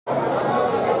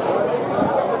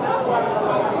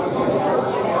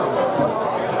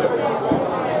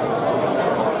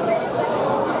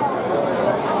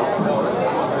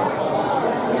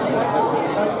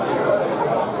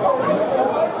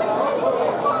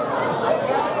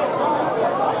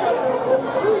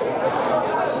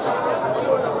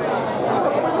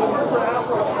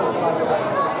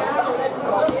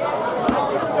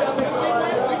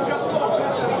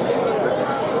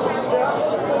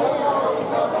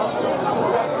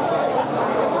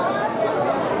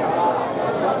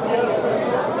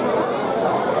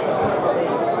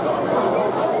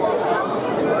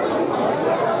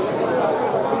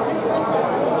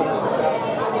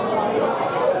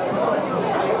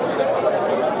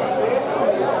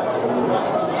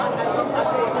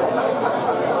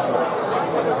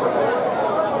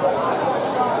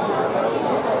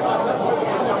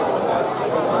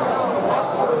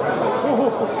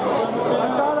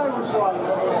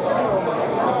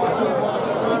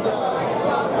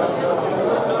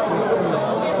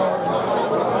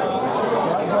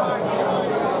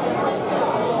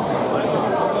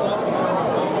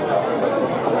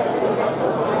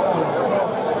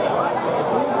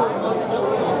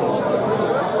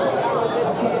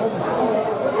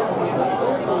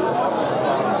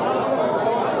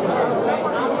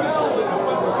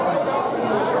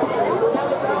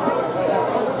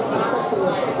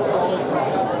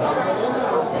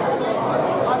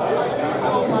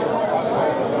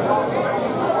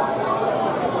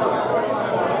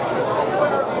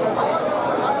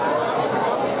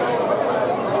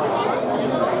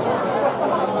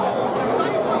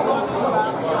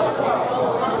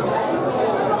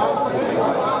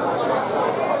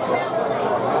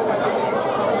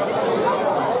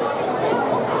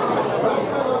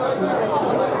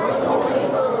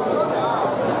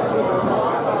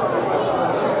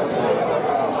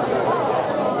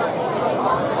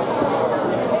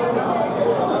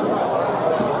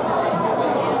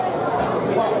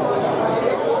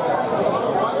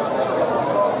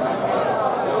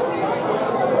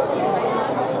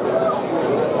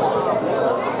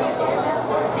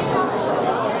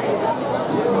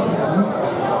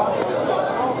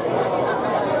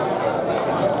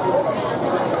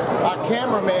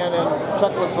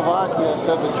Czechoslovakia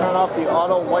said to turn off the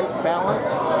auto white balance.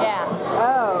 Yeah.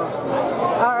 Oh.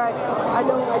 All right. I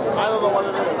don't know what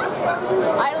it is.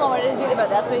 I don't know what it is either,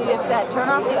 but that's what he just said. Turn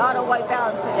off the auto white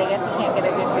balance because I guess you can't get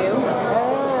a good view.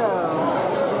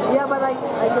 Oh. Yeah, but I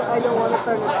don't want to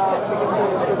turn it off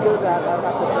because to do that I'll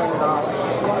have to turn it off.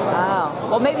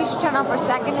 Oh. Well, maybe you should turn off for a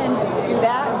second and do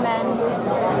that, and then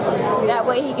that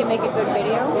way he can make a good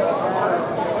video.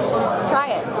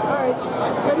 Try it. All right.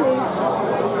 Good news.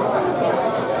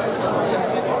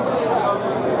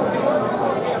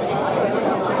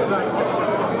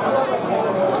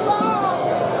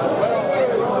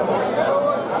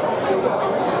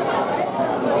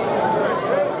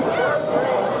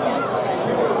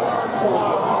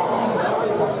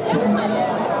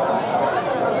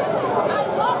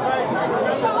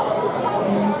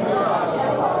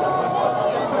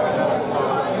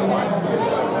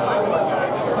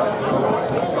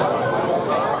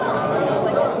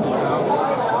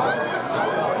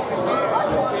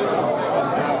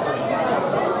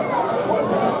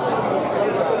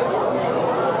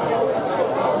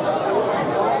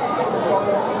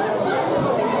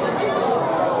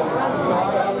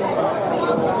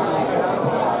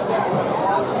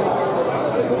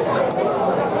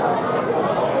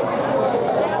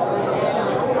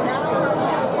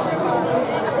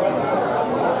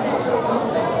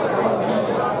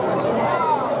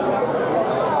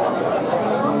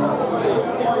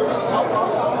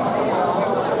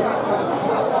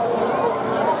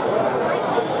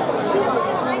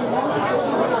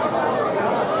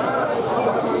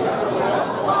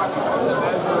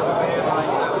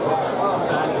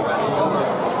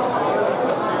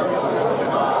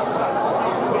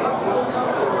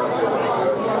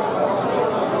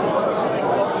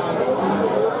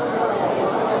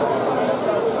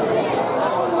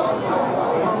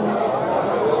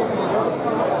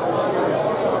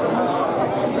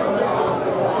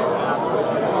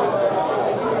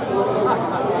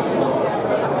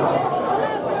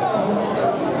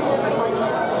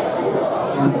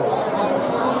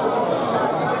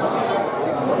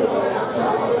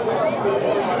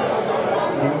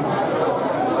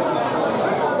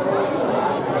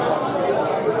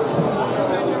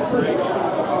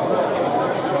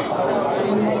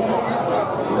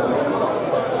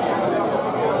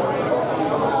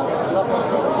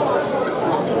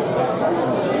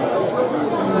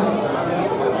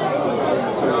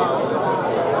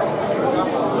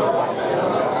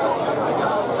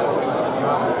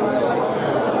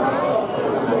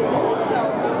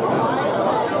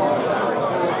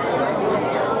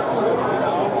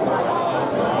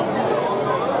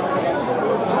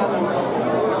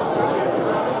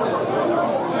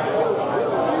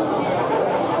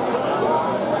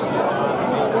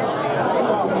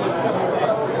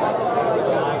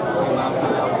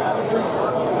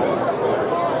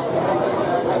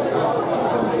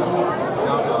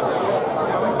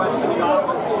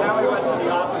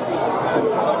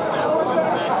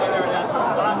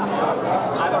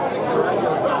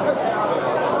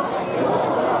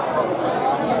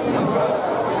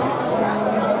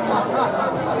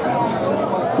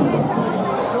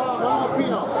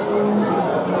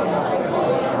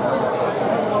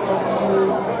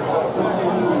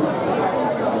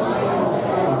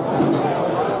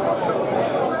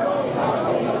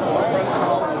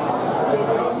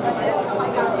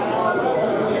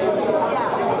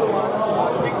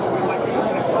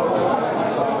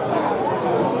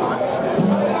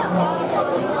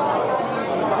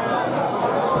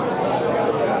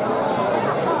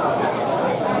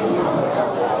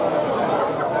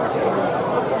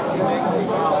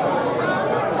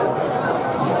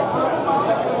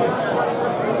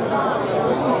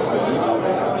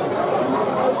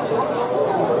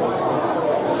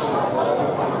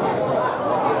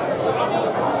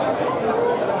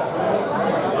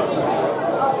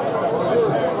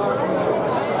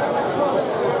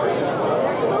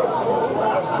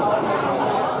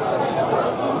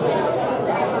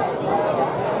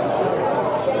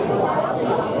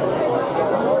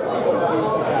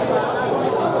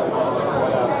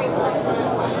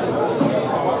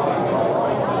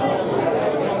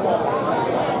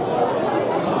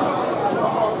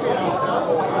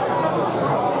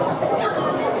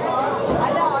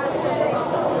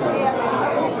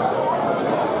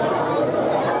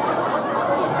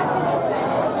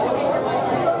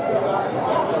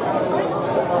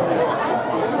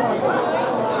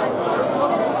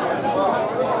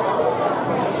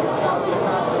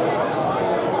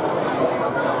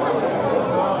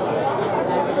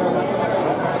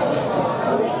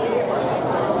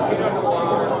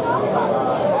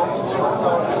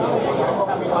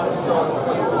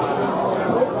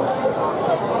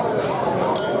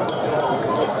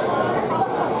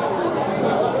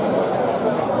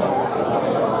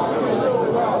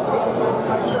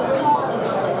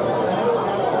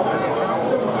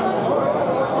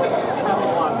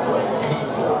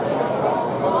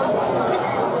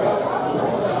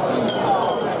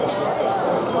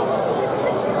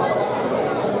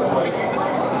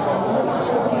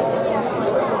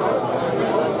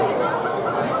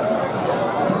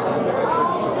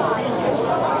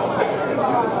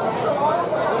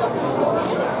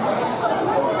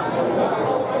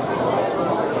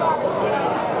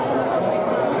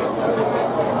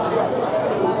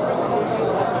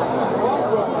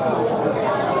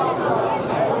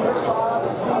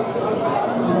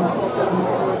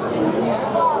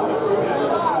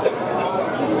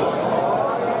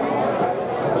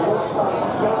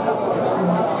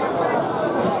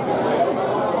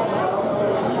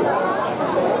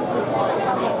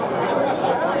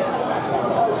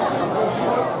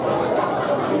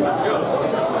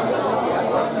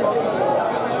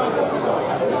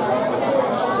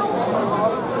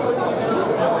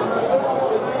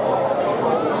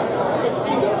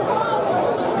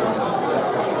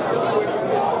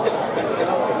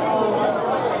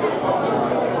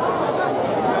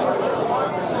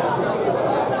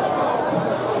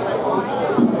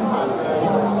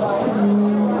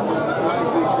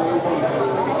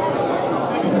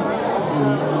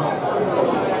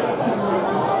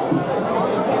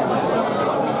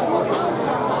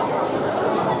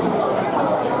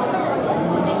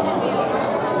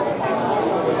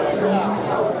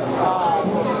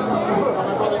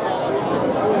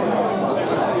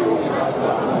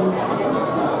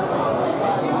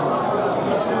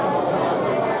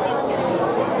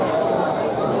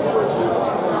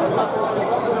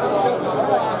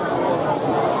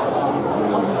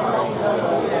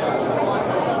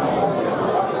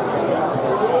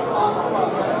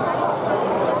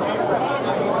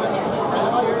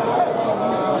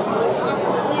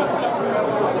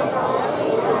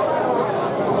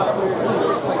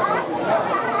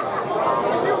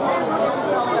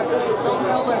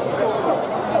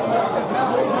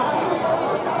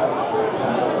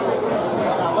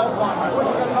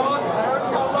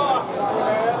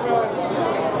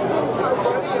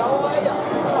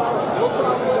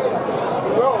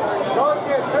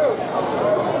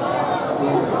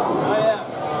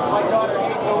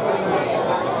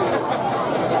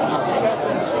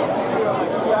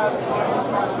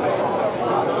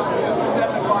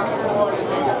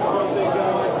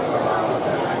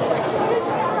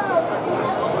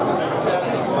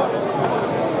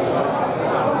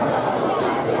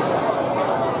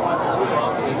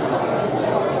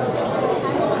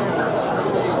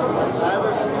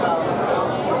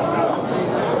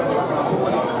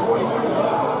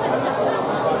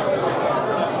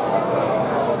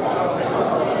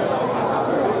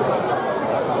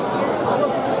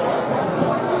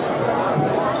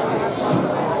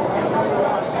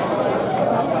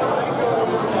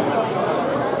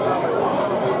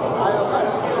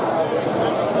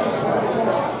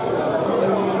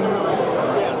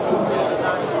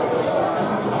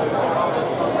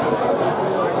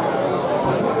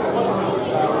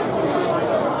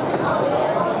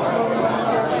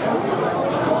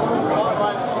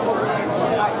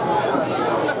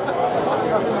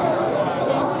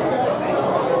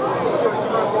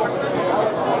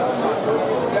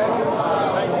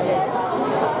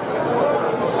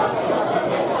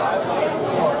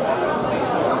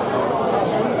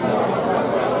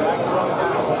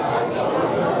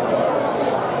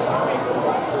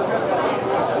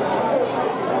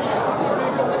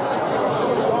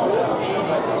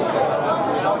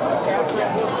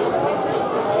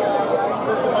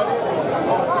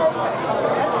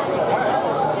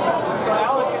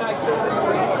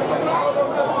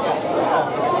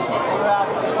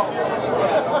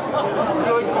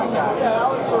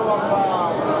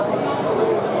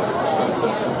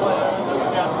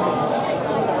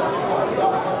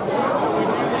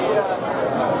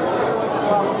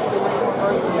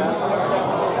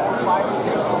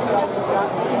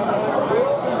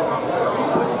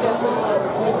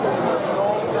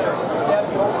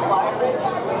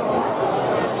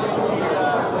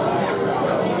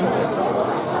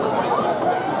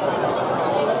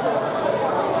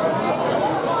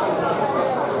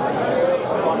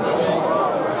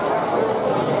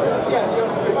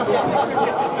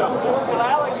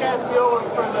 I like that feeling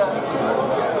for the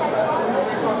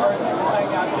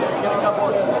hang out there, get a couple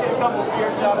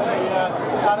beers out of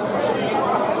the machine.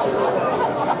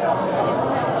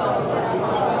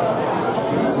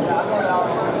 Yeah, I'm going out.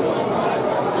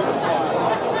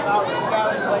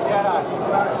 Scotty's like that out.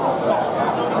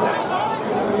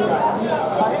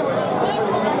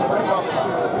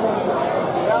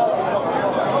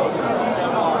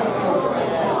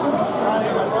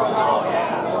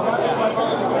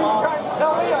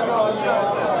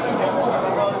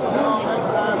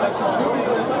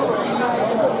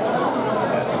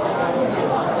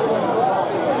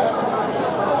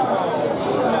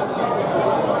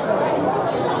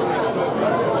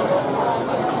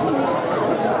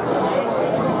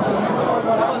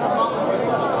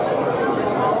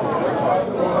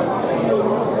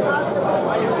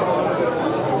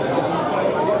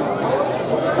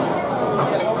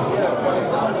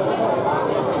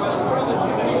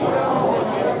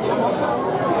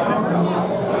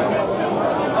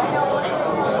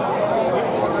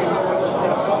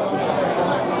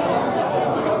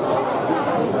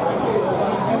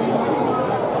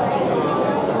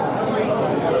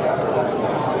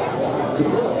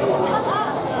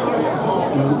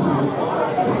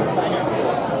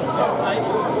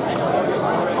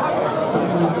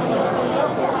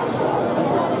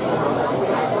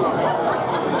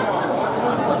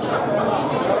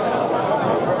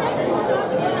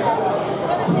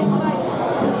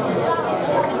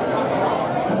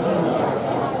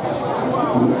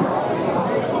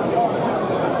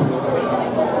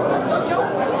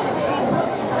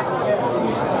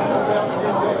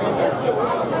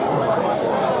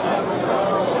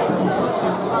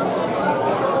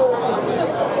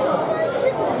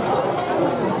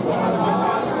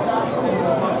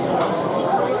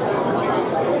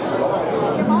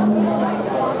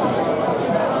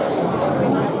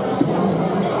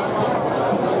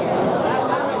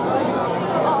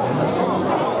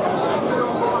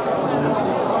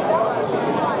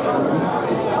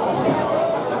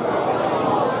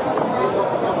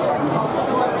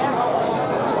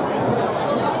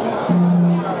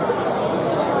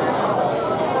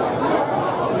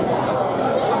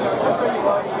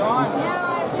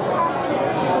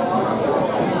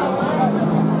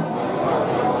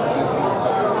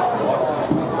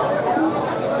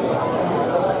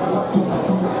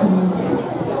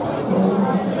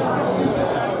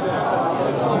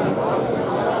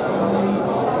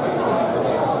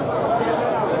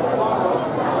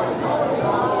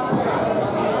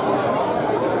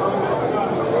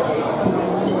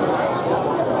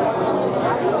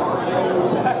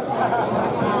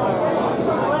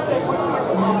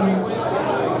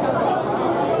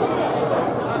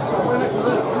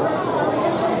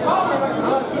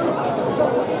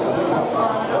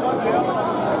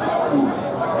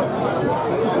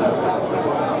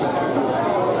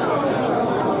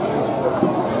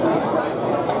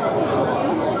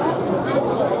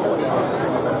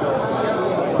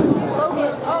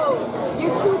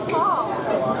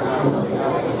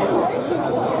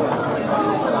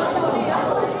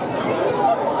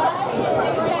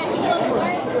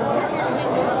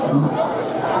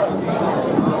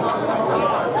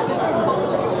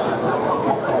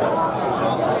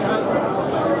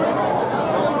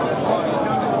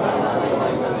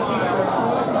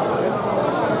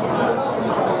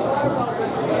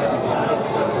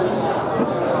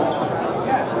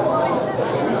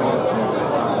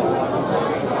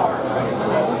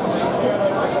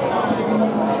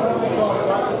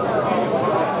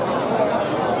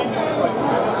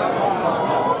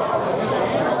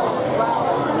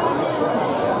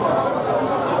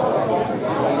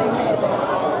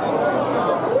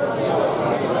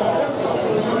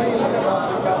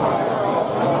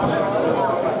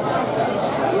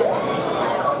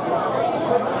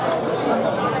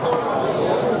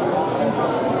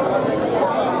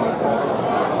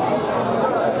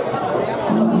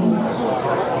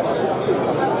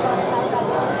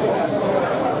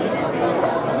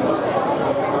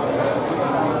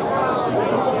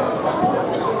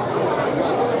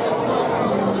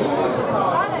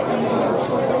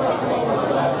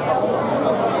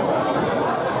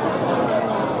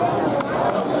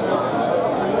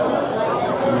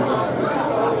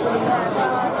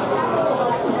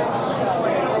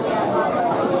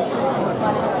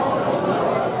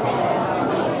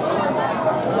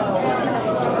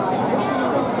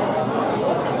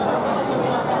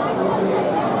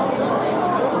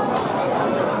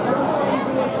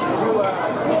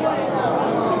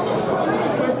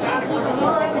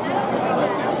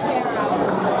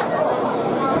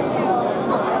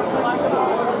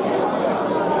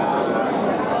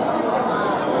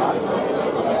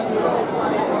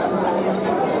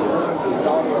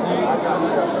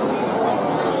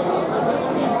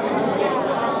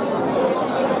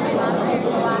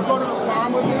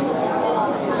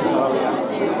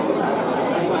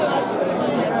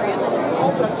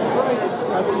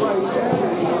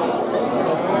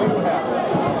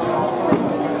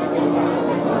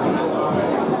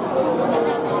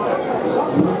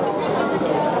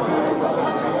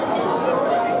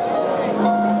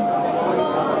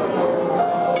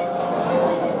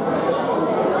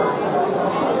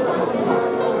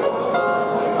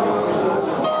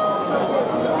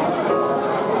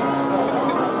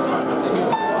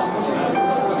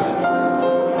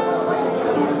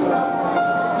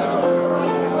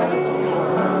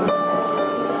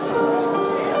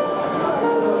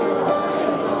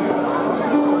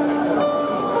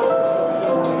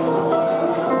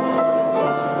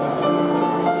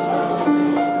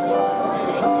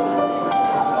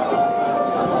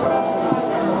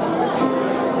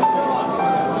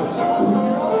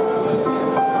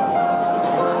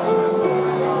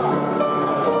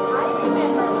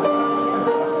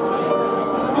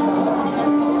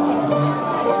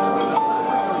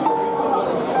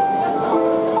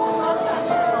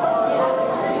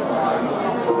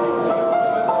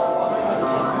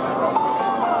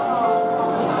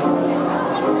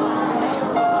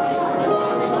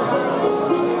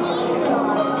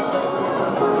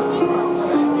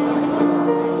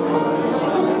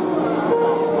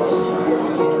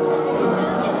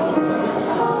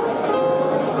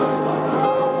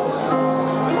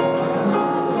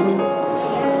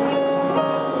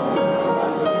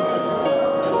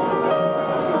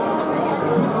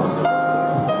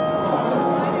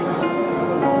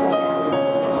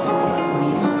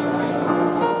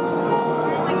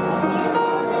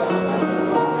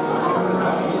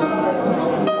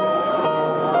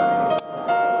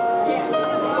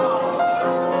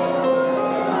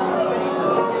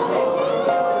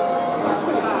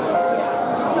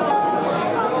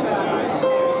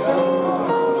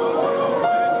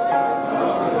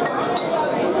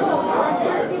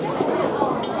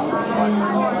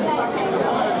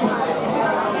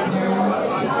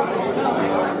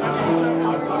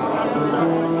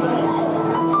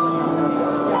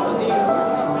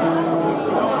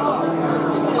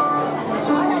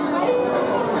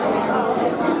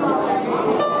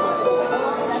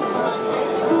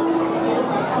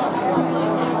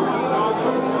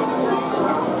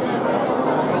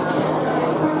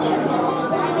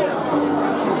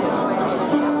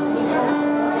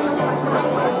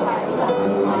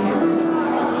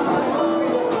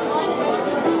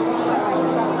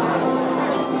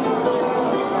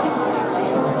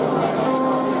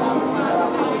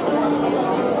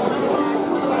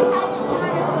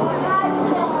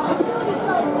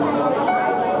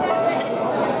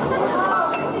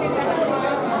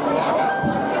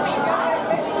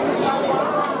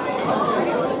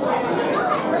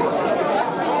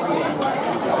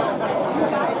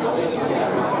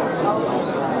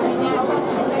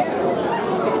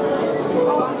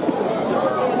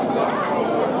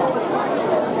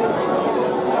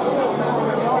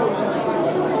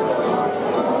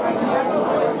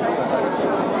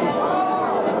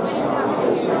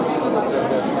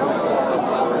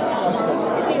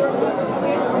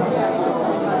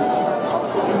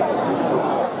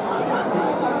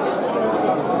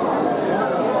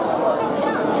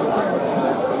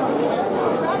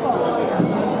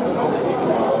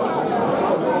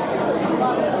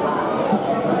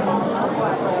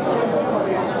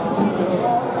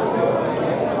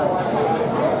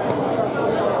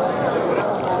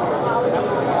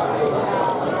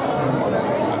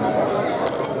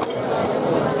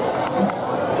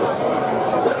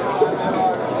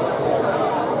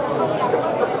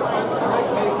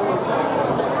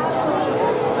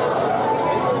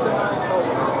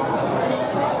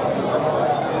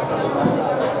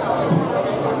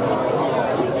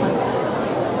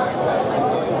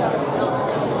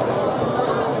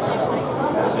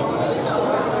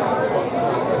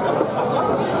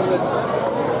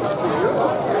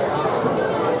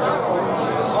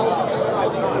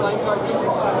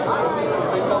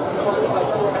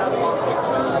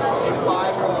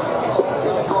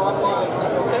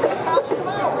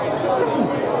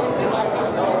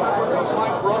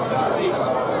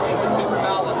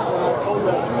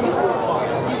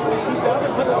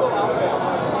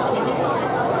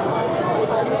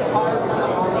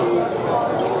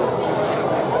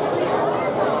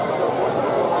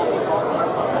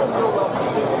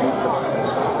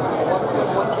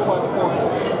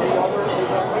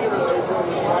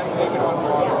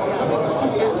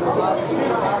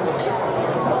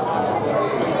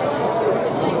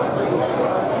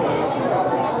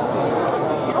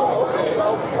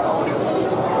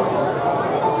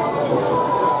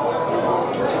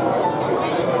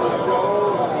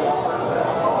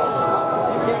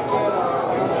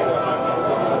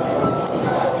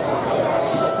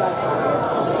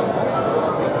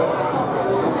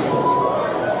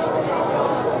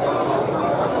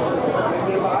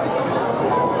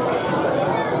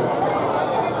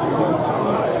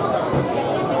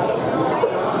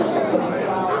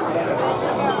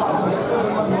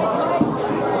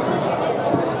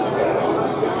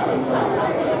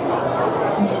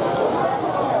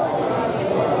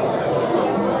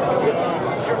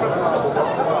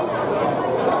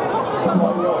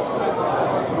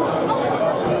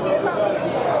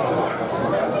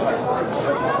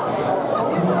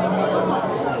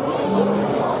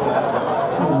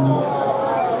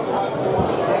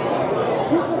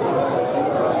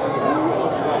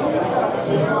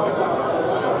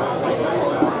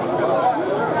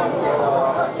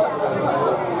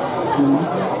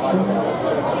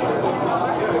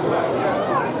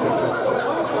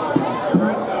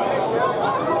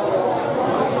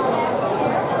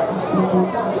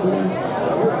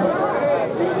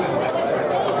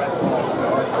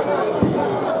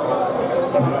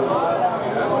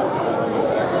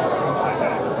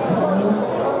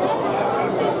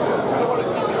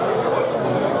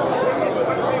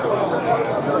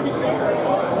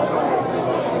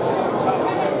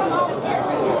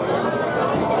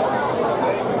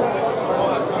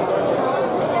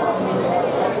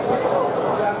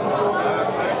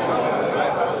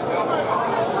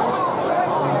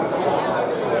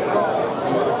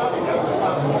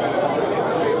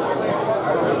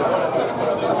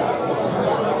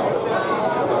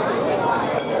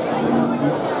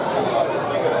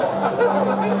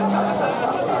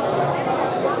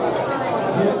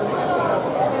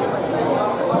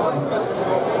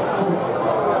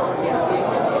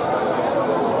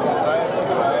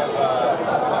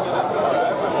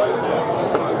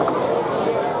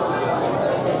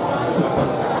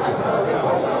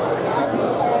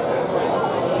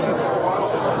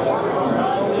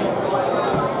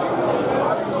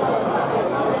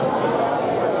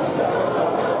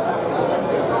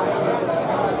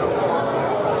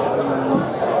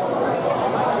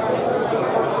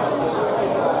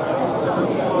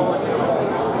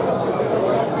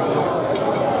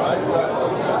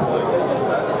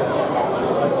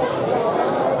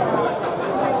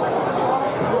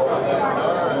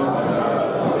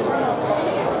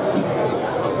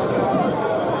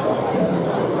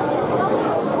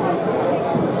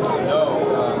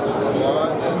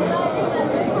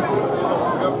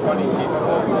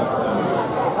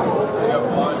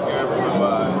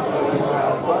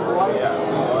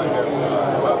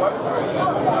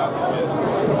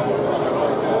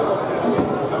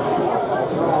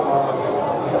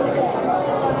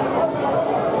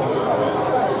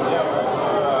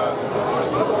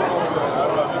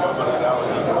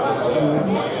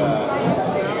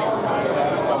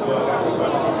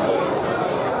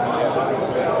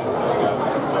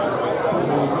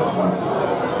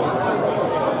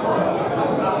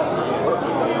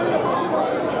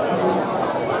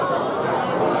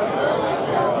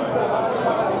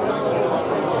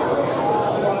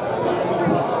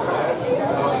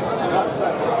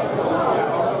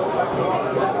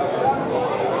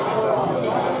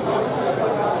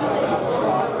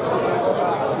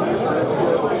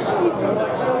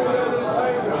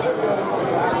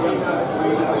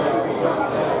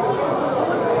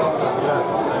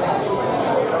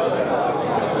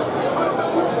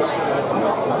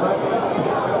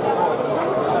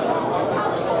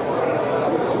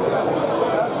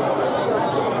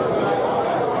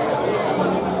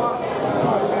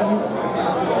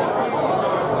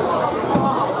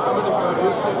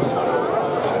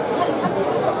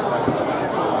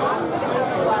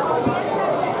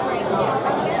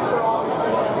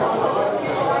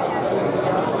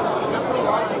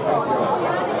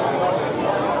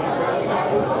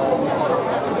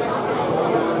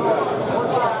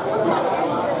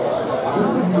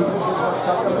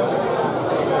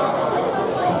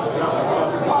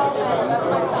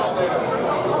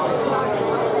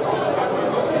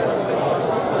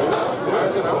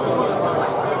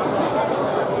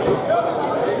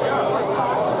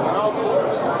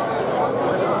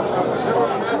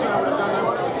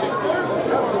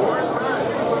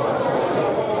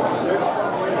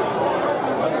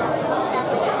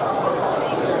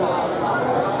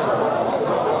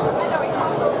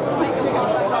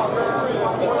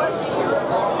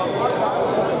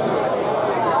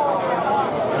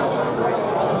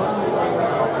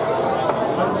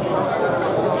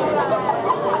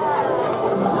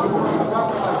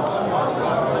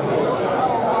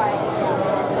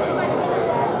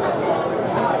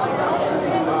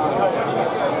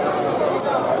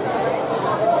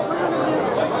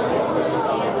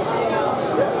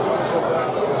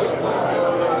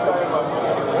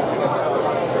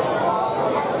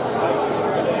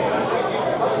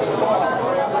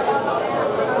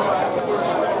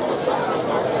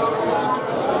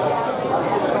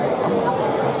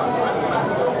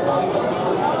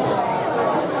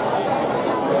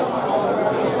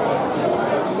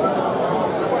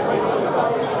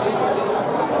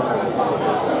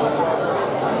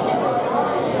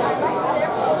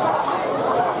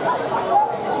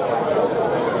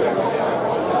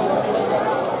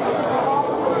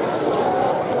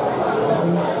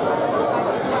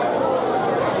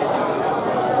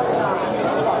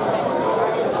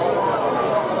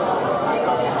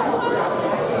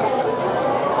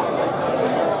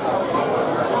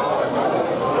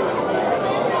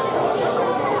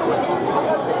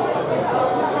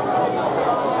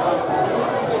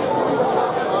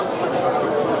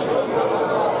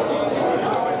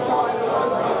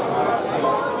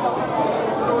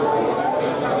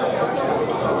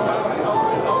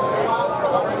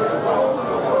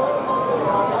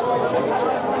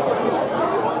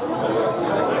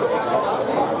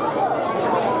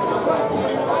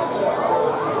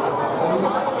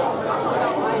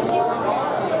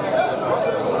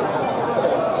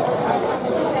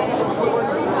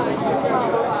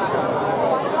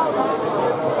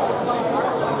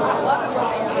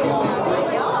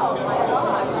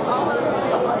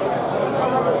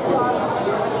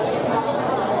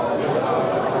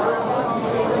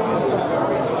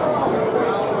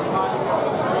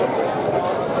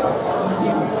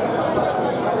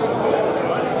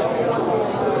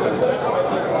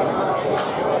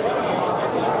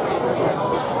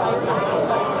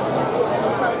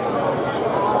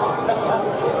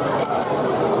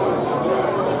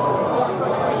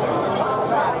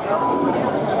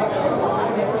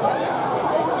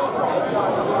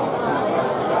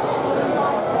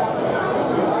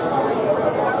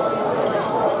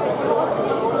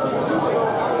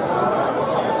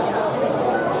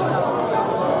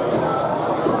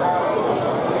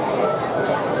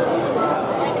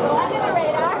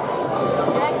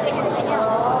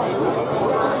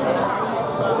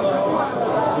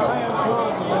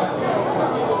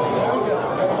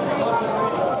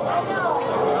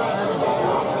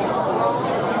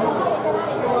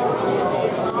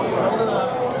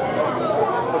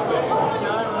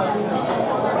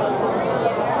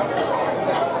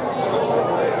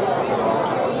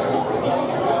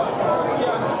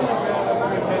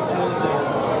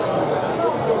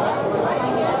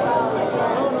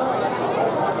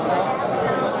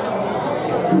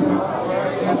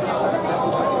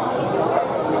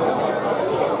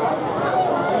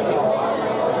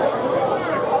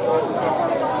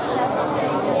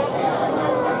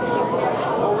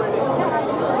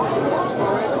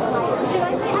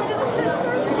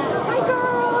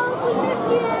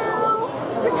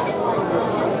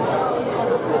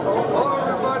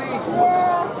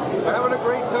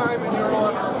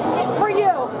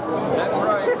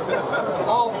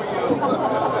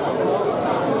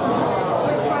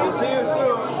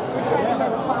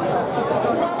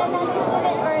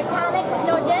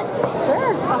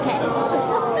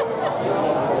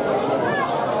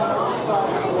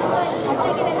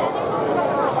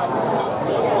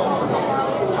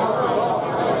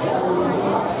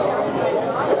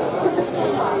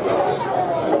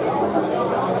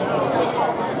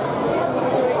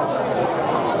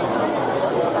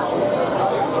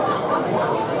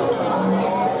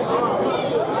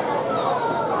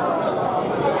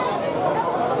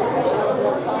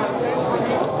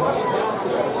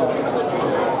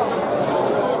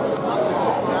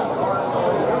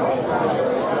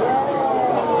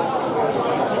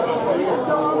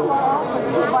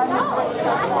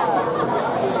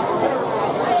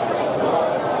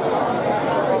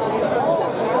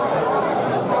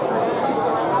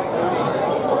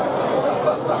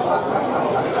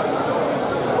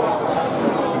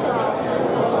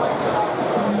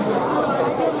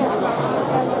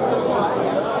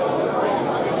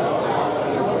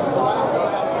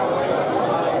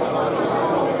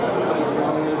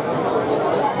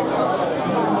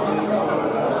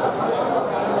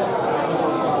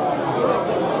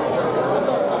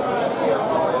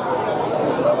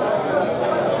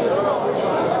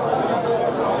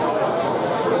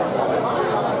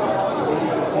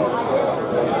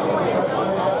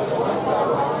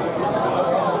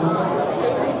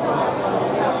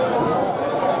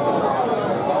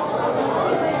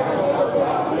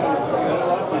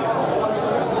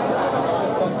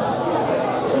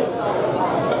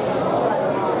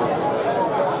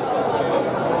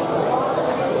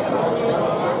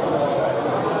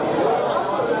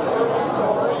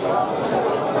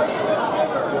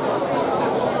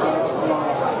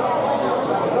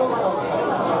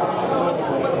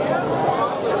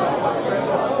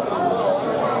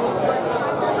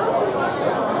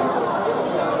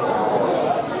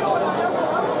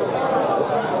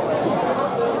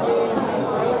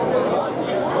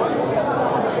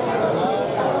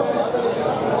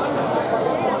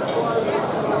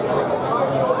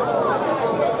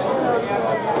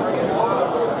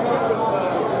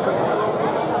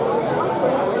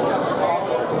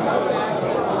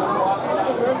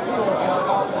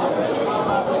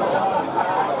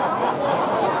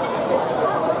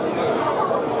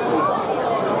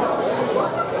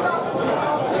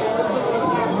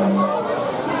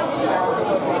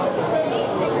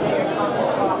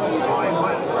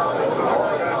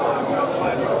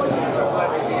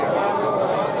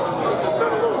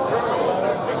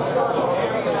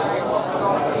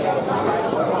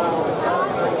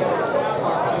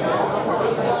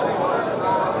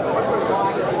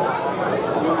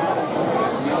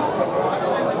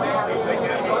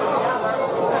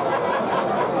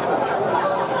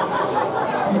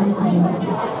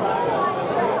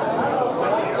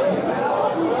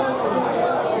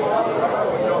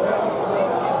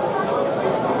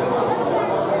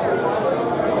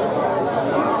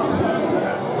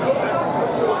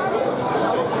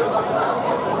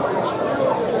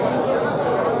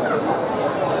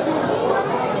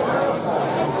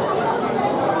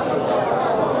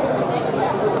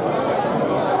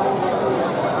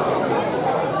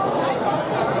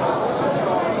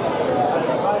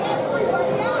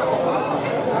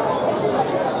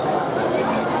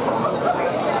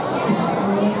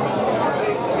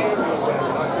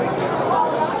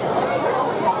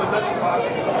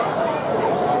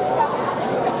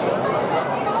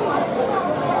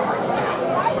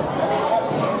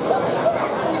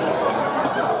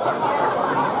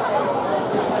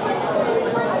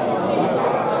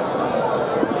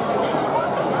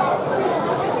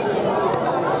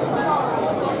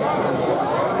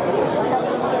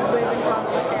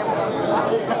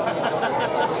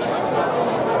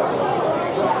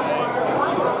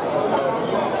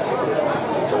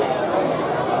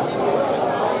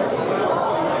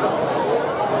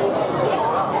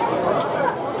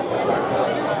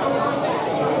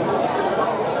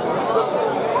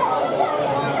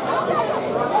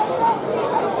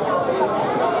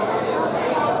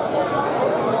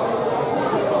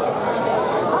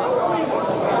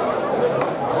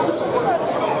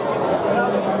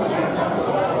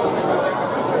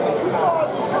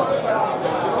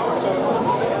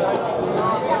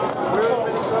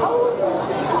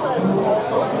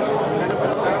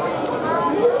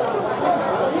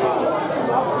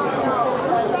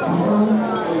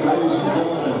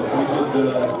 to get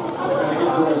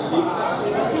to our seats.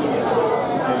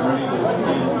 Getting ready to begin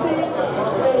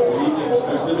the evening's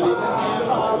festivities.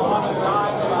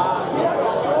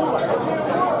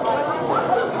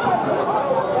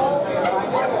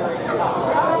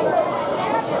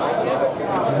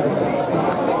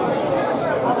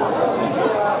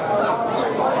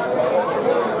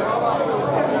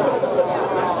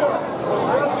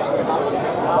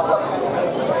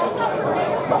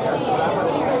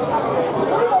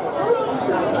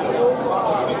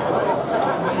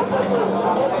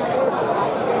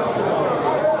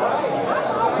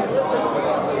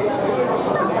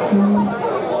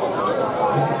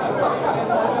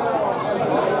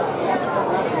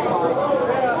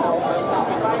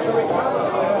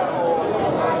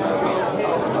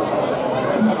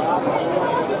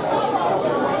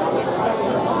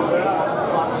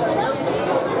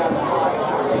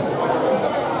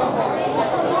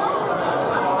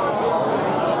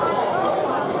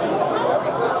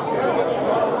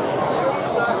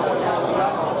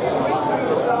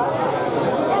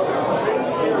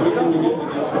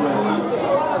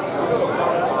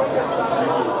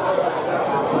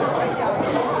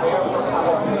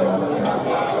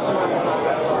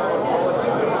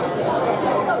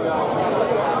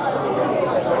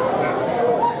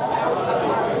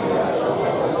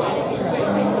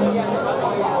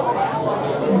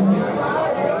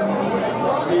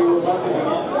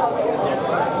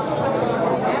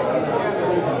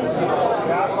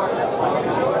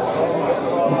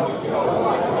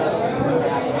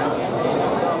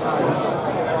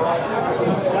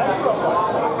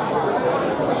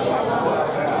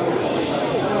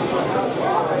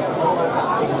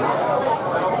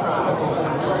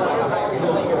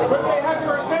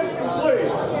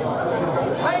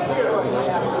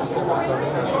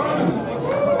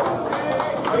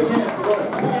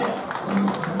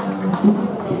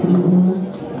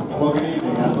 Well, good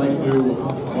evening. I'd like to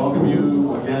welcome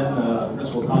you again.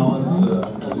 Principal Collins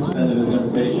has extended his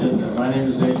invitation. My name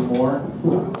is David Moore.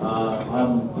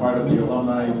 I'm part of the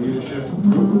alumni leadership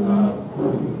group,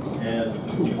 and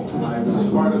I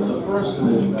was part of the first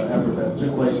effort that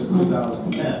took place in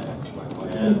 2010.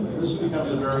 And this becomes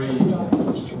a very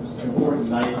important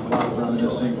night, a lot of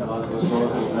reminiscing, a lot of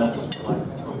historical events.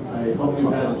 I hope you've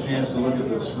had a chance to look at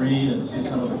the screen and see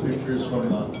some of the pictures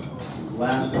from the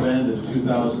last event in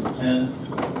 2010.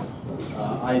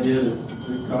 I did.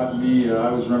 It caught me.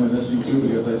 I was reminiscing too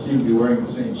because I seem to be wearing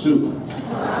the same suit.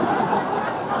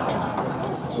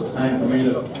 So it's time for me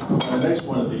to. The next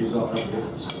one of these, I'll have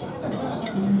this.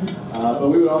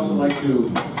 But we would also like to.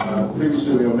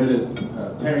 Previously, we omitted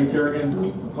Terry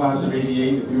Kerrigan, class of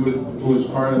 '88, who was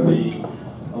part of the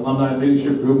alumni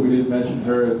leadership group. We didn't mention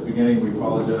her at the beginning. We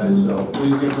apologize. So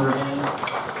please give her a hand.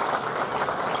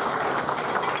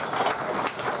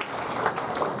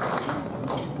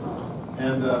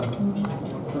 And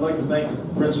I'd like to thank the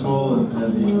principal and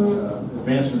the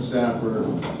advancement staff for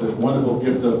the wonderful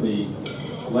gift of the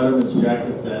Letterman's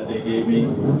jacket that they gave me.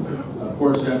 Of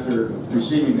course, after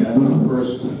receiving that, the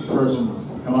first person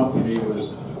to come up to me was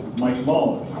Mike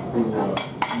Moen, who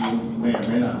you may or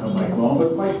may not know Mike Moen,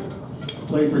 but Mike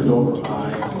played for Dover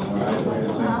High when I played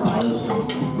at St. Thomas.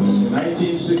 In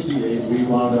 1968, we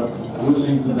wound up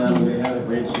losing to them. They had a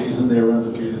great season. They were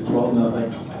undefeated, 12-0. I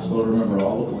still remember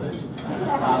all the plays.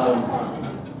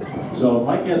 So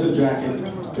Mike has a jacket.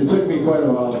 It took me quite a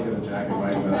while to get a jacket,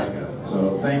 Mike, but I got it.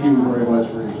 So thank you very much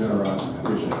for your generosity.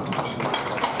 Appreciate it.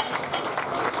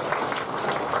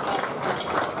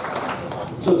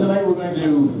 So tonight we're going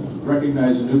to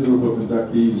recognize a new group of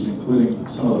inductees, including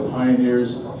some of the pioneers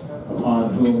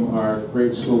upon whom our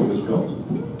great school was built.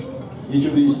 Each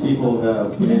of these people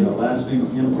have made a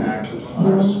lasting impact on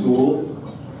our school,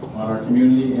 on our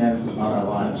community, and on our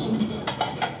lives.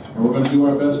 And we're going to do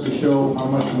our best to show how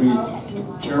much we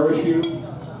cherish you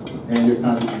and your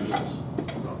contributions.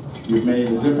 You've made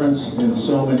a difference in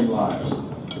so many lives.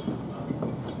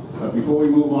 But before we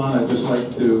move on, I'd just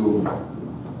like to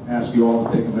ask you all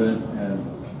to take a minute and,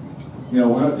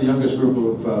 we're not the youngest group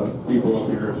of people up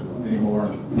here anymore,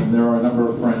 and there are a number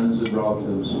of friends and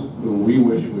relatives who we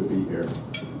wish would be here,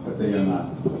 but they are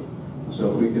not.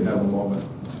 So if we could have a moment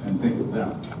and think of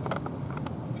them.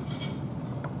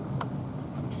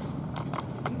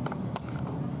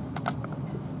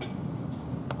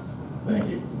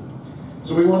 Thank you.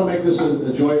 So we want to make this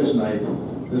a joyous night.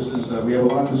 This is we have a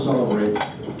lot to celebrate.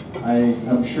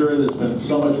 I'm sure there's been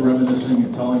so much reminiscing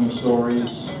and telling of stories,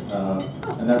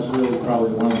 and that's really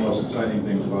probably one of the most exciting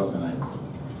things about tonight.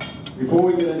 Before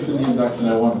we get into the induction,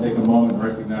 I want to take a moment and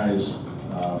recognize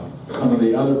some of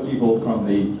the other people from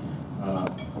the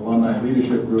alumni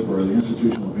leadership group or the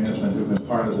institutional advancement who've been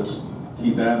part of this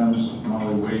Keith Adams,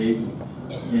 Molly Wade,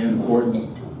 Ann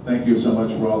Horton. Thank you so much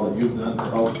for all that you've done to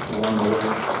help along the way.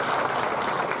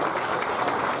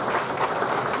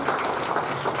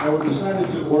 Now, we decided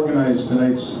to organize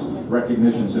tonight's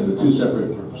recognitions into two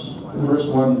separate groups. The first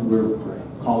one we're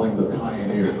calling the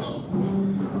Pioneers.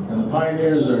 And the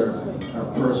Pioneers are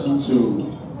persons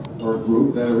or a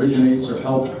group that originates or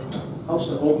helps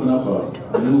to open up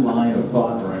a new line of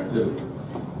thought or activity.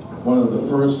 One of the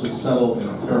first to settle in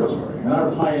a territory. And our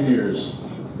pioneers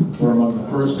were among the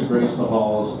first to grace the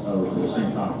halls of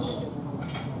St. Thomas.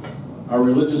 Our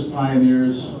religious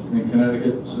pioneers in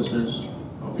Connecticut, sisters,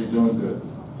 hope you're doing good,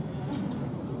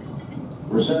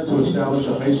 were sent to establish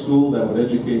a high school that would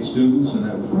educate students and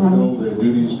that would fulfill their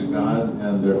duties to God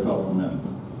and their fellow men.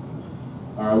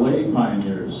 Our lay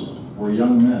pioneers were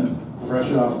young men, fresh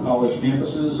off college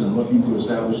campuses and looking to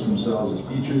establish themselves as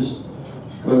teachers,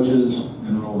 coaches,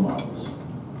 and role models.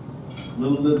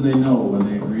 Little did they know when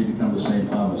they agreed to come to St.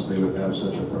 Thomas they would have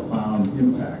such a profound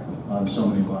impact on so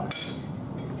many lives.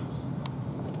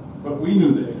 But we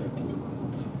knew they did.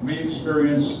 We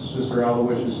experienced Sister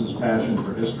Aloysius' passion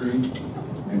for history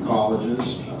and colleges,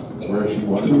 where she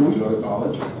wanted to go to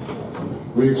college.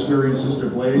 We experienced Sister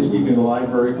Blaze keeping the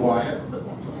library quiet,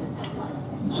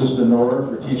 and Sister Nora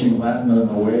for teaching Latin in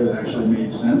a way that actually made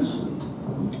sense.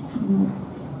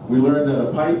 We learned that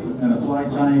a pipe and a fly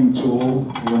tying tool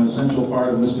were an essential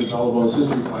part of Mr. Gullibo's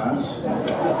history class,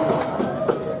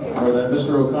 or that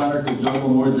Mr. O'Connor could juggle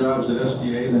more jobs at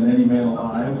SDA than any man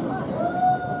alive,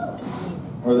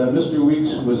 or that Mr.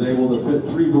 Weeks was able to fit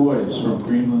 3 boys from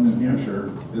Greenland, New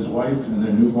Hampshire, his wife and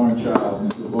their newborn child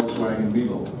into a Volkswagen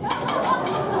Beetle,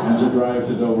 and to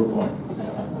drive to Dover Point.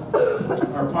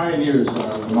 Our pioneers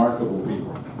are remarkable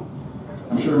people.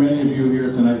 I'm sure many of you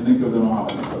here tonight think of them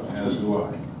often, as do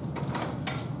I.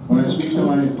 When I speak to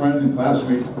my friend and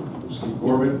classmate, Steve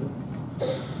Corbett,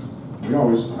 we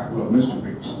always talk about Mr.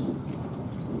 Weeks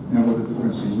and what a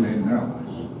difference he's made in their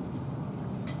lives.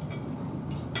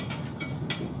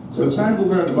 So it's time to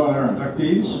learn about our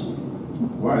inductees,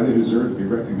 why they deserve to be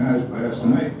recognized by us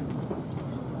tonight.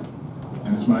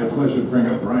 And it's my pleasure to bring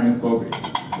up Brian Fogey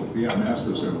to be our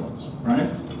Master of Ceremonies. Brian?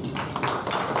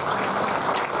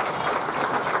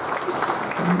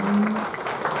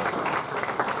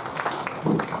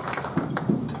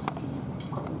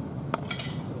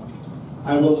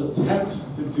 I will attempt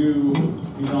to do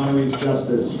these honorees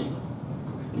justice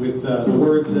with the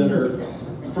words that are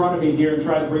in front of me here and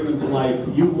try to bring them to life.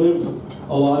 You lived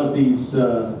a lot of these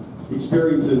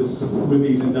experiences with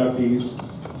these inductees,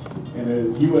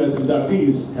 and you as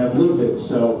inductees have lived it,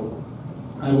 so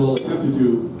I will attempt to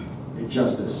do it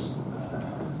justice.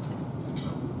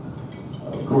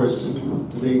 Of course,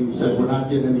 they said we're not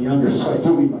getting any younger, so I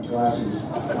do need my glasses.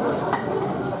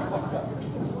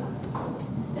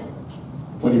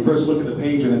 When you first look at the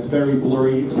page and it's very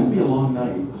blurry, it's going to be a long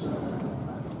night.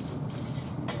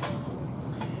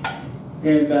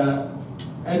 And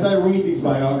as I read these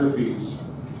biographies,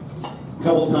 a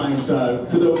couple times,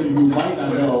 for those of you who might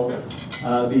not know,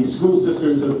 the School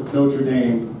Sisters of Notre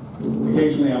Dame,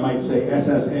 occasionally I might say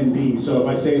SSND, so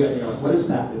if I say that, what is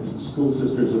that? It's the School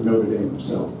Sisters of Notre Dame.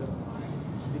 So,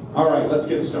 all right, let's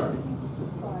get started.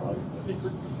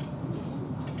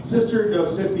 Sister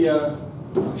Dosiphia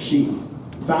Sheehy,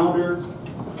 founder,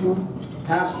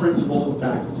 past principal of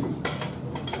faculty.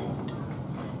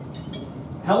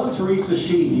 Helen Teresa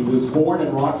Sheehy was born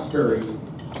in Roxbury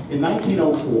in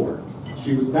 1904.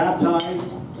 She was baptized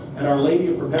at Our Lady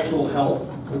of Perpetual Health,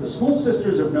 where the School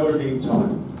Sisters of Notre Dame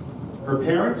taught. Her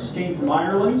parents came from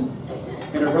Ireland,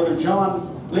 and her brother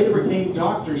John later became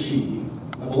Dr. Sheehy,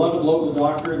 a beloved local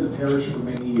doctor in the parish for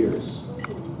many years.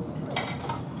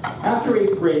 After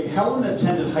 8th grade, Helen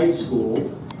attended high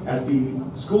school at the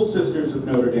School Sisters of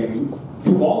Notre Dame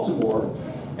in Baltimore,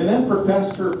 and then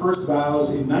professed her first vows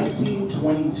in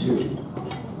 1922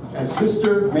 as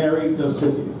Sister Mary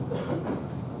Dosiphia.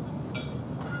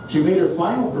 She made her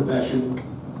final profession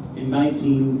in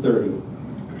 1930.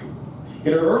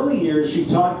 In her early years, she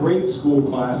taught grade school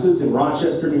classes in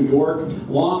Rochester, New York,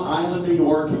 Long Island, New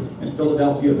York, and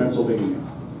Philadelphia, Pennsylvania.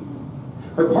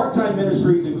 Her part-time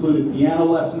ministries included piano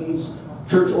lessons,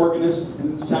 church organist,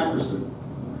 and sacristan.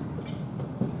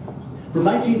 From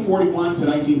 1941 to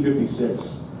 1956,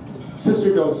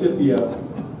 Sister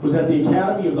Dosiphia was at the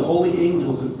Academy of the Holy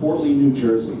Angels in Fort Lee, New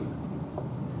Jersey.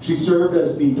 She served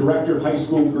as the director of high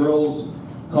school girls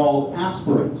called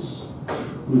aspirants,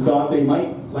 who thought they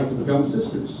might like to become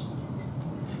sisters.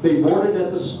 They boarded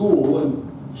at the school, and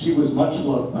she was much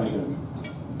loved by them.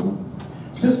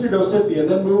 Sister Dosiphia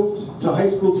then moved to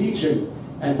high school teaching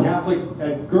at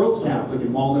Girls Catholic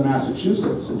in Malden,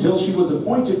 Massachusetts, until she was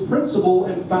appointed principal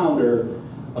and founder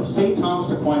of St.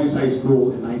 Thomas Aquinas High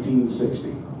School in 1960.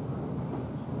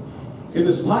 In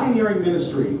this pioneering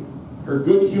ministry, her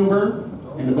good humor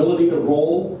and ability to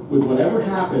roll with whatever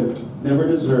happened never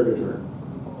deserted her.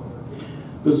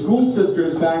 The school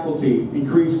sisters faculty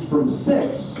increased from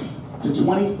 6 to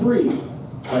 23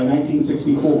 by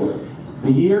 1964,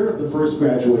 the year of the first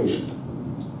graduation.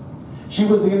 She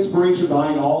was the inspiration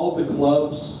behind all of the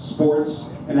clubs, sports,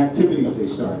 and activities they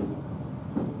started.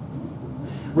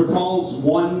 Recalls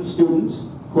one student,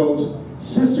 quote,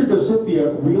 "Sister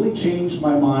Dosithea really changed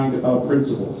my mind about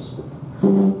principles.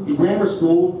 In grammar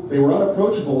school, they were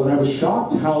unapproachable, and I was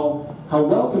shocked how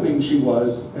welcoming she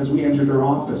was as we entered her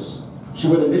office. She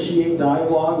would initiate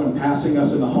dialogue when passing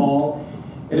us in the hall,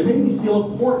 and it made me feel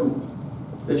important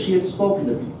that she had spoken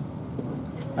to me.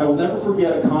 I will never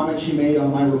forget a comment she made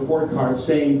on my report card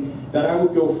saying that I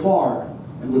would go far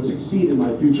and would succeed in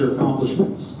my future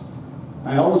accomplishments.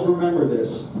 I always remember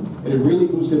this, and it really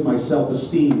boosted my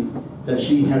self-esteem that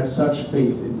she had such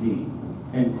faith in me,"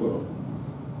 end quote.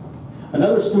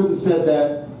 Another student said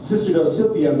that Sister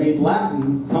Dosithea made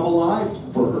Latin come alive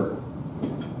for her.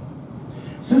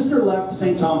 Sister left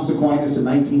St. Thomas Aquinas in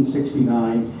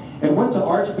 1969 and went to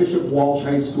Archbishop Walsh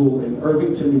High School in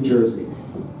Irvington, New Jersey.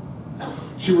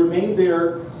 She remained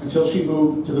there until she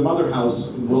moved to the Mother House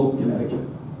in Wilton, Connecticut.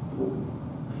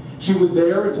 She was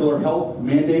there until her health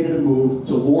mandated a move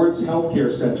to Lourdes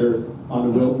Healthcare Center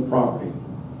on the Wilton property.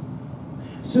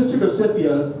 Sister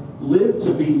Dosithea lived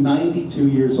to be 92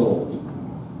 years old,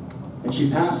 and she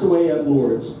passed away at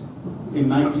Lourdes in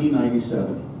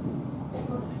 1997.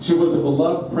 She was a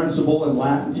beloved principal and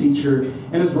Latin teacher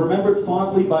and is remembered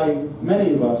fondly by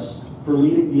many of us for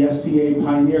leading the STA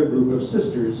pioneer group of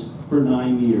sisters for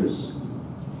 9 years.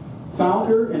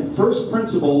 Founder and first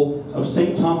principal of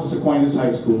St. Thomas Aquinas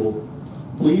High School,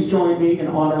 please join me in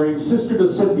honoring Sister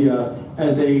Dosithea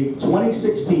as a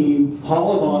 2016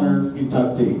 Hall of Honor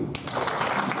inductee.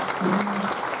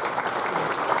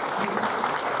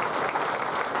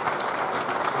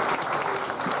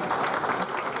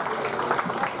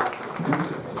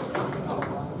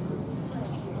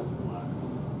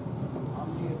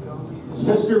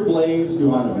 Sister Blaise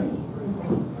Donovan,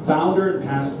 founder and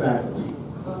past faculty.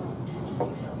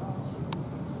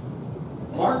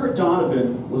 Margaret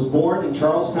Donovan was born in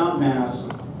Charlestown, Mass.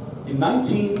 in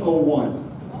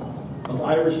 1901 of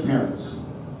Irish parents.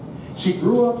 She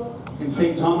grew up in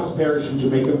St. Thomas Parish in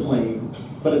Jamaica Plain,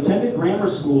 but attended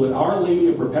grammar school at Our Lady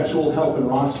of Perpetual Help in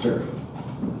Roxbury.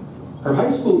 Her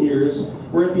high school years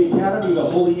were at the Academy of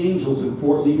the Holy Angels in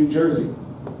Fort Lee, New Jersey.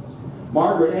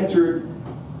 Margaret entered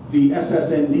the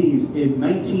SSNDs in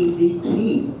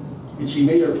 1918, and she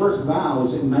made her first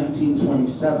vows in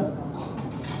 1927.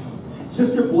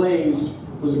 Sister Blaise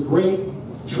was a great,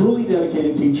 truly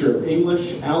dedicated teacher of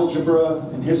English, algebra,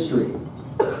 and history.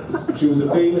 She was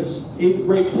a famous 8th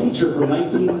grade teacher from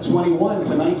 1921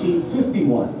 to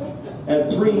 1951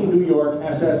 at 3 New York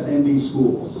SSND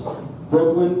schools,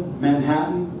 Brooklyn,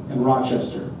 Manhattan, and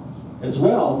Rochester, as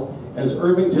well as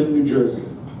Irvington, New Jersey.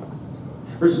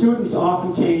 Her students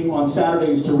often came on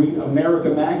Saturdays to read America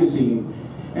magazine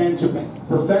and to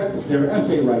perfect their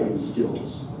essay writing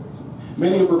skills.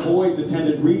 Many of her boys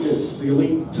attended Regis, the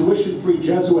elite tuition-free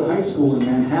Jesuit high school in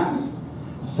Manhattan.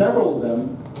 Several of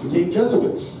them became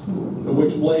Jesuits, of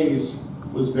which Blaise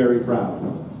was very proud.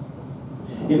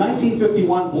 In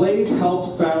 1951, Blaise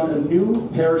helped found a new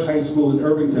parish high school in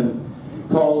Irvington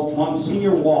called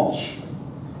Monsignor Walsh.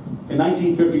 In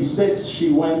 1956,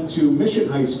 she went to Mission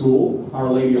High School,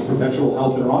 Our Lady of Perpetual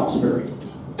Help in Roxbury.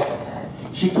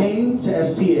 She came to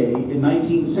STA in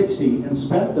 1960 and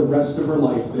spent the rest of her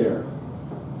life there.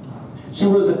 She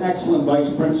was an excellent vice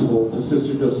principal to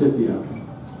Sister Dosithea,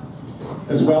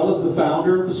 as well as the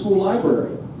founder of the school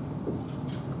library.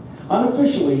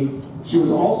 Unofficially, she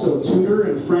was also a tutor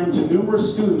and friend to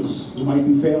numerous students who might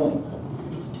be failing.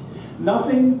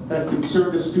 Nothing that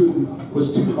concerned a student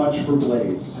was too much for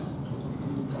Blaise.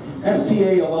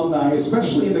 STA alumni,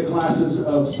 especially in the classes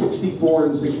of 64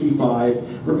 and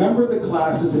 65, remember the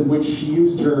classes in which she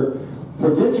used her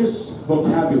prodigious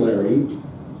vocabulary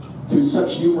to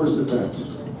such humorous effect.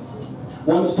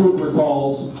 One student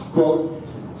recalls, quote,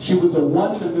 "She was a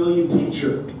 1 in a million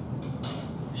teacher.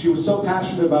 She was so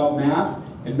passionate about math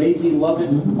and made me love it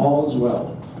all as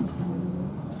well.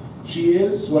 She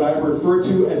is what I refer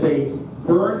to as a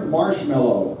burned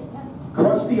marshmallow,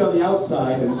 crusty on the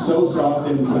outside and so soft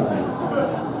inside."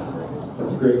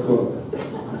 That's a great quote.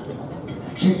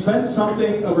 She spent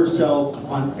something of herself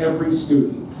on every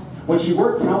student when she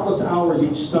worked countless hours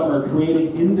each summer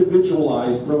creating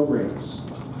individualized programs.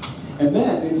 And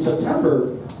then, in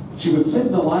September, she would sit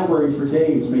in the library for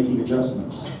days making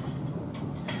adjustments.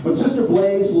 When Sister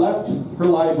Blaise left her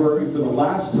library for the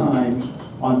last time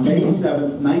on May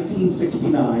 7th,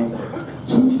 1969,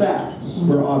 two facts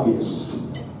were obvious.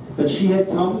 That she had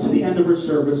come to the end of her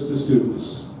service to students,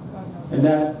 and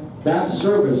that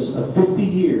service of 50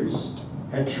 years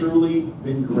had truly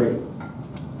been great.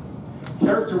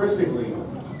 Characteristically,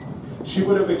 she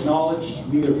would have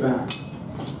acknowledged neither fact.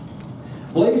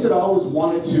 Blaise had always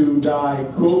wanted to die,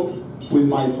 quote, with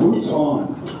my boots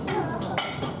on.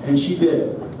 And she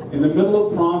did. In the middle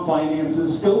of prom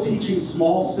finances, still teaching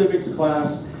small civics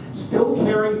class, still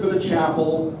caring for the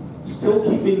chapel, still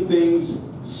keeping things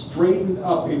straightened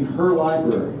up in her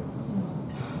library.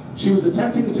 She was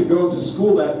attempting to go to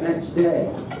school that next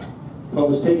day, but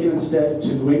was taken instead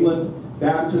to New England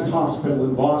Baptist Hospital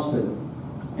in Boston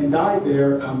and died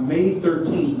there on May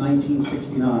 13,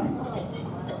 1969,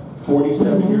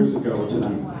 47 years ago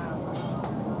tonight.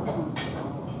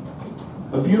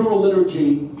 A funeral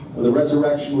liturgy of the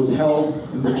resurrection was held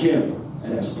in the gym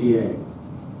at STA.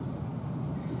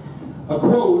 A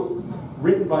quote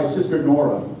written by Sister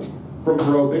Nora from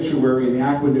her obituary in the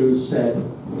Aquinas said,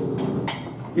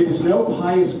 "It is no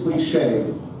pious cliche,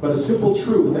 but a simple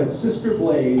truth that Sister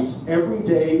Blaise, every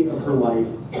day of her life,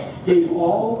 gave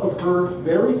all of her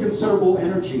very considerable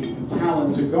energy and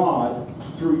talent to God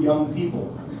through young people.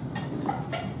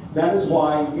 That is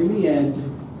why, in the end,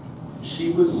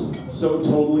 she was so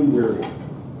totally weary.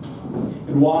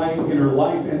 And why, in her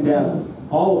life and death,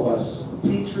 all of us,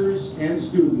 teachers and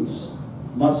students,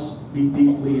 must be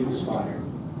deeply inspired."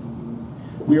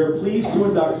 We are pleased to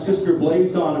induct Sister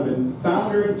Blaise Donovan,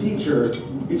 founder and teacher,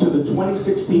 into the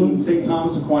 2016 St.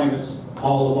 Thomas Aquinas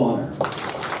Hall of Honor.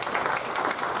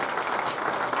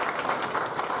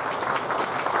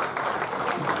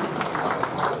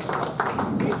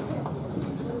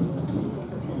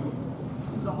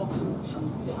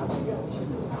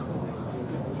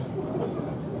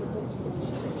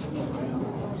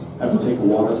 I have to take a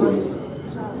water break.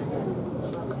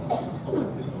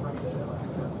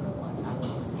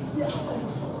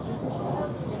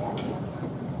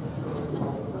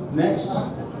 Next,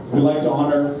 we'd like to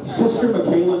honor Sister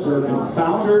Michaela Durkin,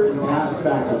 founder and past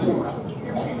faculty.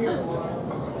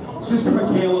 Sister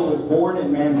Michaela was born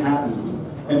in Manhattan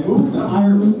and moved to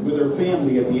Ireland with her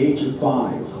family at the age of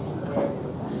 5.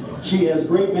 She has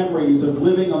great memories of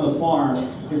living on the farm,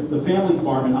 the family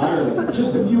farm in Ireland,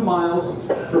 just a few miles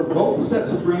from both sets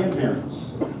of grandparents.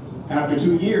 After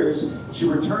 2 years, she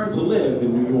returned to live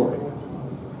in New York.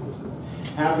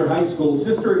 After high school,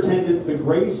 Sister attended the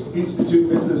Grace Institute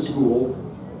Business School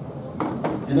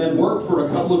and then worked for a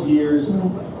couple of years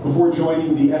before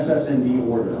joining the SSND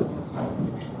order.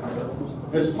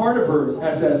 As part of her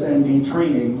SSND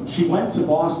training, she went to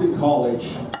Boston College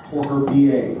for her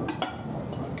BA.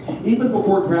 Even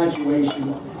before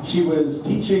graduation, she was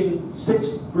teaching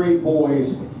 6th grade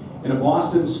boys in a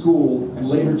Boston school and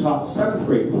later taught 7th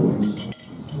grade boys.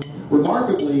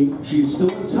 Remarkably, she is still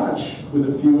in touch with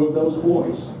a few of those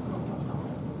boys.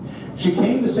 She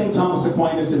came to St. Thomas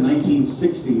Aquinas in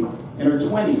 1960 in her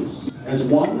 20s as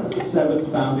one of the 7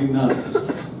 founding nuns.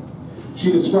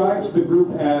 She describes the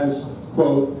group as,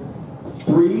 quote,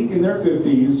 3 in their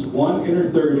 50s, 1 in her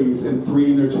 30s, and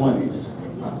 3 in their 20s.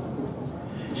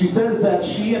 She says that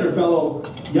she and her fellow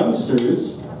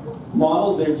youngsters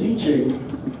modeled their teaching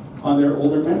on their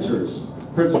older mentors,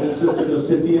 Principal Sister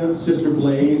Dosithea, Sister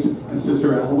Blaise, and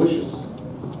Sister Aloysius.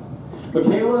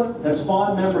 Michaela has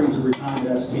fond memories of her time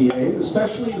at STA,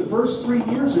 especially the first 3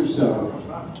 years or so,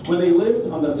 when they lived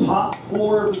on the top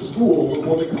floor of the school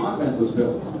before the convent was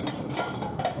built.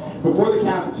 Before the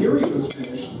cafeteria was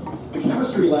finished, the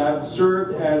chemistry lab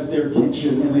served as their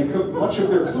kitchen, and they cooked much of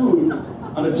their food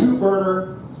on a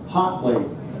 2-burner hot plate.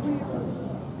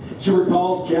 She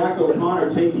recalls Jack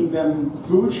O'Connor taking them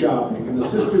food shopping and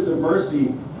the Sisters of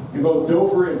Mercy in both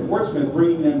Dover and Portsmouth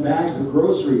bringing them bags of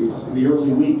groceries in the early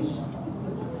weeks.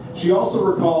 She also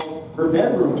recalled her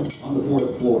bedroom on the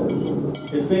 4th floor.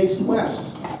 It faced west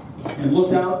and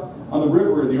looked out on the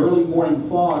river in the early morning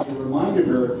fog that reminded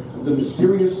her of the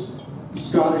mysterious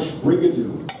Scottish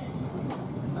brigadoon.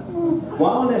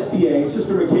 While in STA,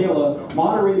 Sister Michaela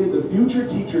moderated the Future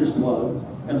Teachers Club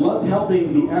and loved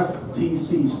helping the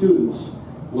FTC students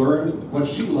learn what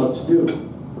she loved to do.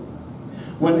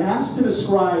 When asked to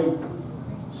describe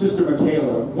Sister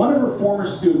Michaela, one of her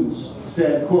former students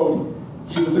said, quote,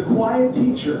 "She was a quiet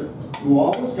teacher who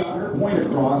always got her point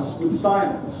across with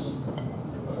silence.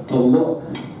 The look.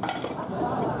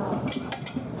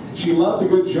 She loved a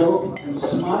good joke and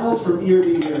smiled from ear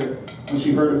to ear when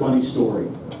she heard a funny story.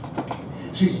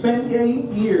 She spent 8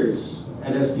 years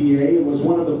at STA and was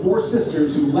one of the 4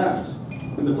 sisters who left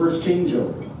in the first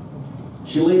changeover.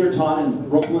 She later taught in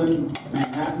Brooklyn,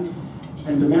 Manhattan,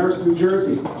 and Damaris, New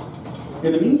Jersey.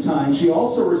 In the meantime, she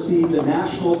also received a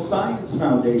National Science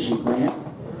Foundation grant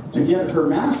to get her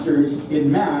master's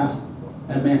in math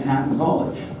at Manhattan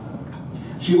College.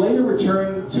 She later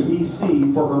returned to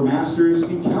BC for her master's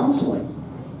in counseling.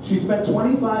 She spent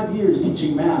 25 years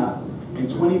teaching math and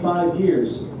 25 years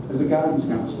as a guidance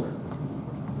counselor.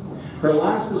 Her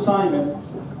last assignment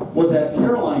was at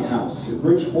Caroline House in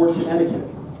Bridgeport, Connecticut.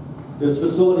 This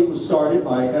facility was started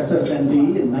by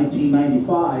SSND in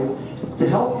 1995 to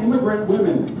help immigrant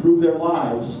women improve their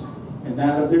lives and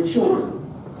that of their children.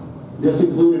 This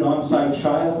included on-site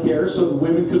child care so the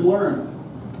women could learn.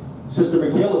 Sister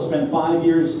Michaela spent 5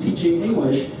 years teaching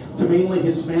English to mainly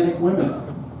Hispanic women.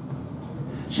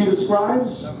 She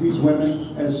describes these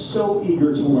women as so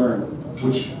eager to learn,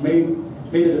 which made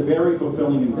it a very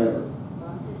fulfilling endeavor.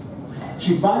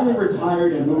 She finally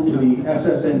retired and moved to the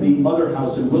SSND Mother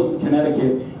House in Wilton,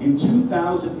 Connecticut in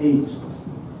 2008.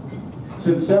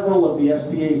 Since several of the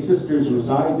STA sisters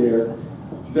reside there,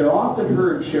 they're often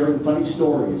heard sharing funny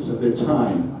stories of their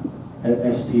time at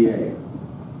STA.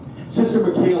 Sister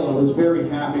Michaela was very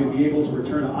happy to be able to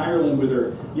return to Ireland with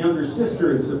her younger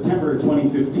sister in September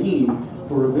 2015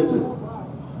 for a visit.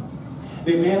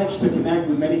 They managed to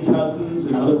connect with many cousins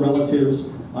and other relatives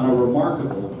on a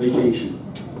remarkable vacation.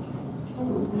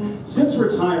 Since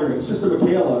retiring, Sister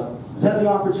Michaela has had the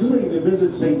opportunity to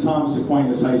visit St. Thomas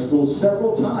Aquinas High School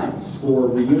several times for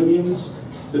reunions,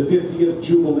 the 50th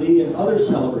Jubilee, and other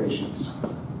celebrations.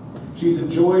 She's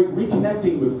enjoyed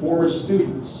reconnecting with former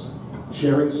students,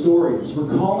 sharing stories,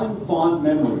 recalling fond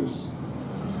memories.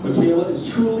 Michaela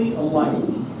is truly a light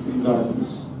in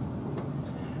darkness.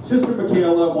 Sister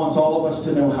Michaela wants all of us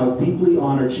to know how deeply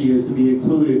honored she is to be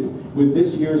included with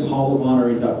this year's Hall of Honor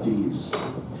inductees.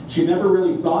 She never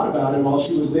really thought about it while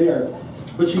she was there,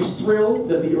 but she's thrilled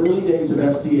that the early days of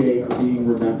STA are being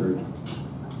remembered.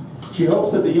 She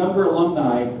hopes that the younger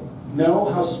alumni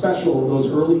know how special those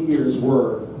early years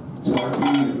were to our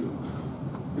community.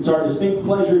 It's our distinct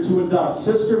pleasure to induct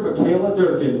Sister Michaela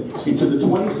Durkin into the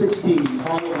 2016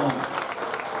 Hall of Honor.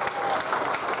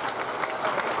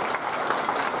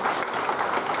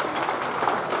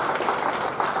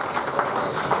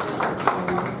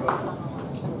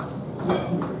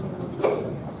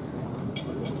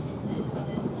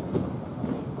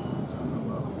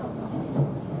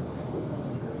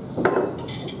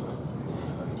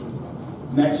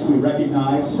 Next, we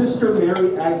recognize Sister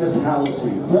Mary Agnes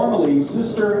Hallisey, formerly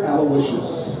Sister Aloysius,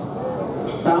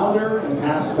 founder and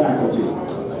past faculty.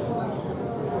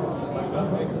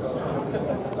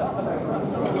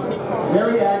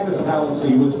 Mary Agnes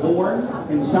Hallisey was born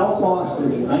in South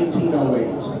Boston in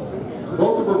 1908.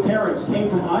 Both of her parents came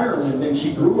from Ireland, and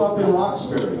she grew up in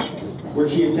Roxbury, where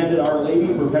she attended Our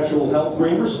Lady Perpetual Health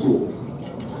Grammar School.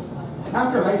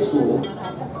 After high school,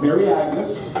 Mary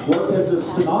Agnes worked as a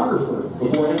stenographer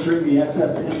before entering the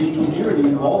SSND community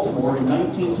in Baltimore in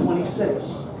 1926.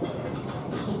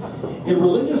 In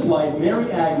religious life,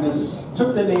 Mary Agnes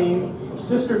took the name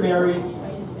Sister Mary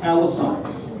Alison,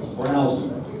 or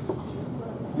Allison,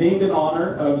 named in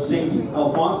honor of St.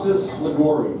 Alphonsus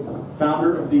Liguori,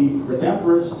 founder of the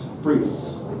Redemptorist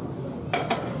priests.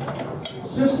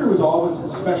 Sister was always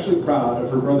especially proud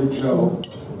of her brother Joe,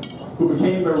 who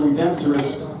became a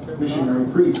Redemptorist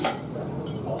missionary priest.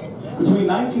 Between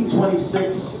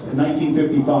 1926 and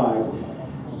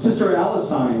 1955, Sister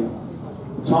Allison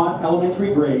taught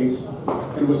elementary grades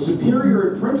and was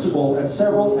superior and principal at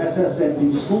several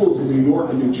SSND schools in New York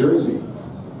and New Jersey.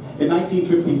 In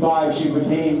 1955, she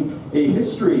became a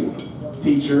history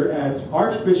teacher at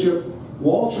Archbishop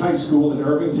Walsh High School in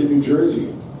Irvington, New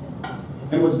Jersey,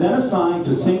 and was then assigned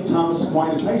to St. Thomas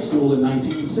Aquinas High School in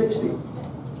 1960.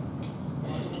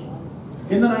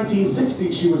 In the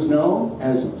 1960s, she was known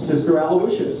as Sister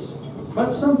Aloysius,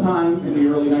 but sometime in the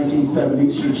early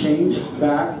 1970s, she changed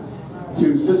back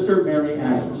to Sister Mary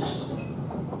Agnes.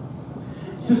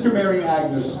 Sister Mary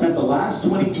Agnes spent the last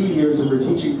 22 years of her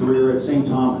teaching career at St.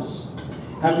 Thomas,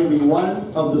 having been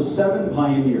one of the 7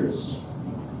 pioneers.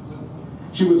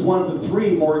 She was one of the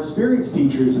 3 more experienced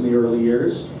teachers in the early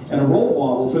years and a role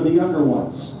model for the younger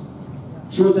ones.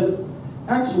 She was an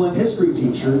excellent history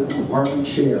teacher and department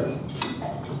chair.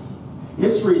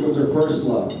 History was her first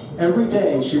love. Every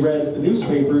day she read the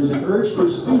newspapers and urged her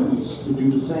students to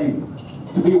do the same,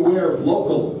 to be aware of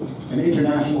local and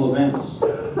international events.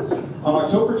 On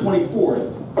October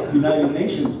 24th, United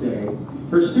Nations Day,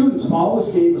 her students always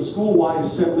gave a school-wide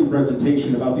assembly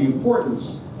presentation about the importance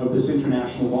of this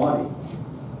international body.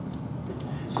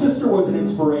 Sister was an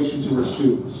inspiration to her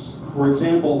students. For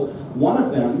example, one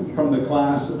of them from the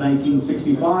class of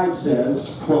 1965 says,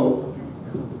 quote,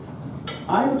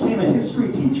 I became a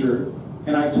history teacher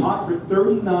and I taught for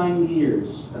 39 years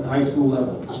at the high school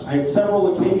level. I had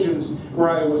several occasions where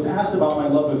I was asked about my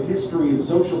love of history and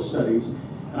social studies,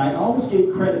 and I always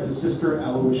gave credit to Sister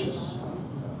Aloysius.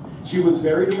 She was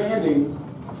very demanding,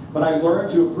 but I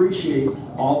learned to appreciate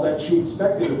all that she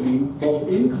expected of me, both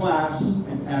in class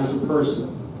and as a person.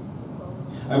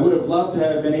 I would have loved to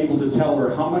have been able to tell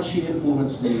her how much she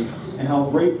influenced me and how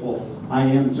grateful I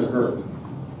am to her.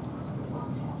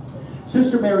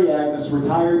 Sister Mary Agnes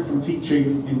retired from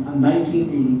teaching in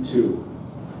 1982,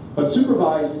 but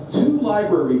supervised 2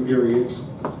 library periods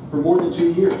for more than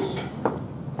 2 years.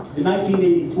 In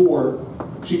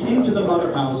 1984, she came to the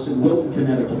Mother House in Wilton,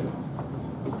 Connecticut.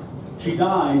 She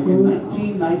died in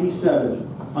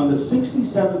 1997 on the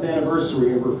 67th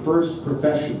anniversary of her first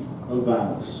profession of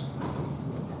vows.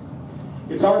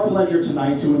 It's our pleasure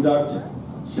tonight to induct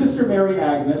Sister Mary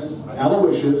Agnes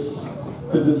Aloysius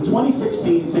to the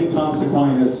 2016 St. Thomas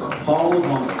Aquinas Hall of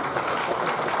Honor.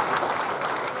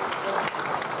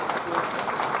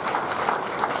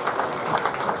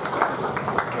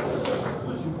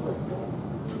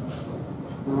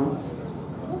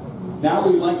 Now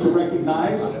we'd like to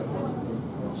recognize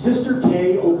Sister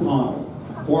Kay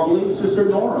O'Connell, formerly Sister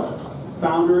Nora,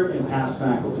 founder and past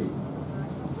faculty.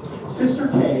 Sister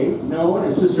Kay, known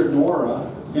as Sister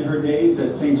Nora in her days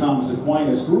at St. Thomas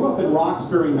Aquinas, grew up in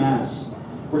Roxbury, Mass.,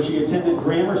 where she attended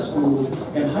grammar school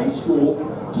and high school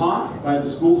taught by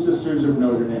the School Sisters of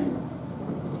Notre Dame.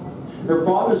 Her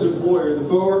father's employer, the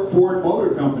Ford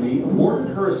Motor Company,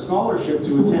 awarded her a scholarship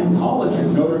to attend college at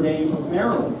Notre Dame of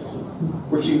Maryland,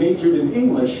 where she majored in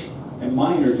English and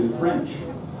minored in French.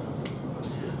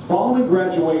 Following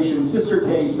graduation, Sister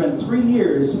Kay spent 3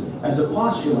 years as a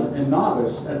postulant and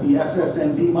novice at the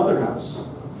SSND Mother House,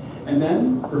 and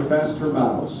then professed her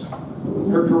vows.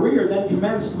 Her career then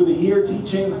commenced with a year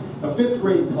teaching a 5th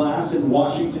grade class in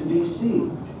Washington, D.C.,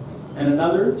 and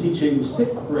another teaching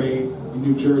 6th grade in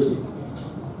New Jersey.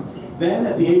 Then,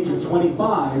 at the age of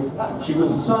 25, she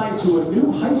was assigned to a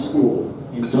new high school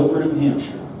in Dover, New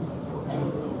Hampshire.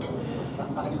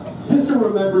 Sister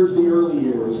remembers the early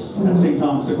years at St.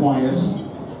 Thomas Aquinas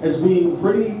as being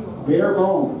pretty bare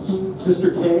bones.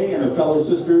 Sister Kay and her fellow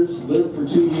sisters lived for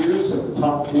 2 years at the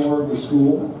top floor of the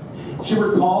school. She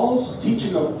recalls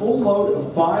teaching a full load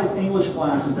of 5 English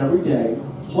classes every day,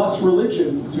 plus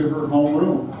religion to her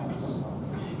homeroom.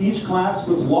 Each class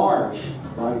was large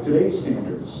by today's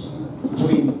standards,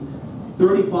 between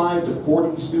 35 to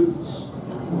 40 students,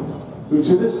 who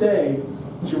to this day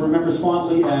she remembers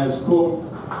fondly as, quote,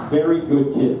 very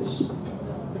good kids.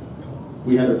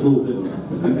 We had her fooled, didn't we?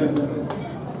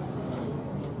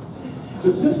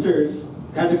 The sisters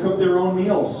had to cook their own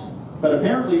meals, but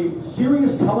apparently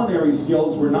serious culinary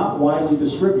skills were not widely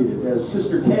distributed, as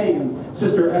Sister Kay and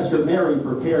Sister Esther Mary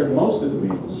prepared most of the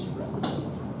meals.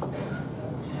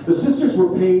 The sisters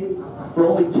were paid for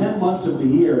only 10 months of the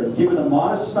year and given a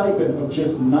modest stipend of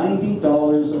just $90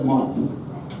 a month.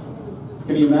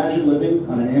 Can you imagine living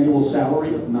on an annual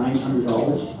salary of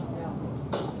 $900?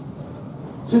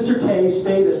 Sister Kay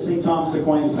stayed at St. Thomas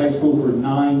Aquinas High School for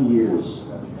 9 years.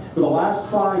 For the last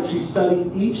 5, she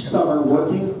studied each summer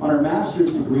working on her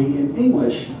master's degree in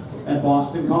English at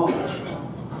Boston College.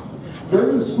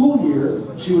 During the school year,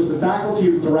 she was the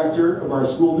faculty director of our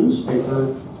school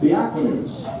newspaper, the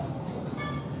Aquinas,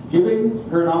 giving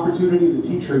her an opportunity to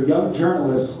teach her young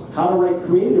journalists how to write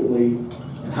creatively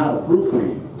and how to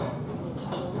proofread.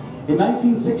 In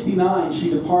 1969, she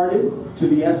departed to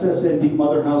the SSND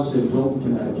Mother House in Wilton,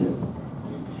 Connecticut.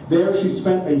 There she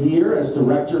spent a year as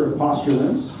director of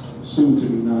postulants, soon to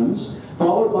be nuns,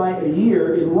 followed by a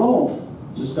year in Rome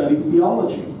to study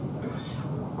theology.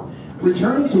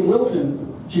 Returning to Wilton,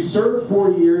 she served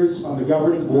 4 years on the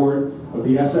governing board of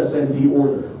the SSND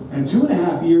order, and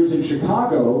 2.5 years in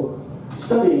Chicago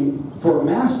studying for a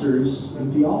master's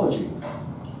in theology.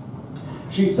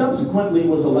 She subsequently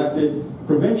was elected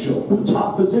provincial,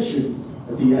 top position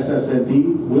at the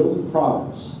SSND Wilton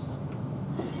province.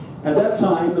 At that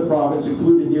time, the province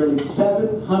included nearly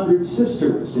 700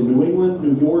 sisters in New England,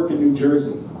 New York, and New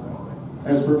Jersey.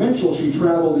 As provincial, she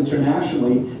traveled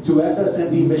internationally to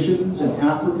SSND missions in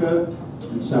Africa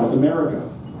and South America.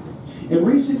 In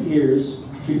recent years,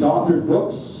 she's authored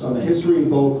books on the history of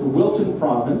both the Wilton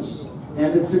province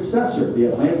and its successor, the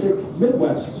Atlantic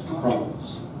Midwest province.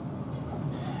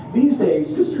 These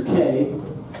days, Sister Kay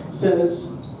says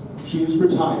she is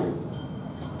retired.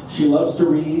 She loves to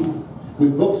read,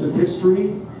 with books of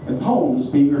history and poems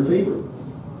being her favorite.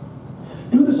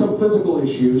 Due to some physical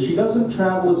issues, she doesn't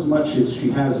travel as much as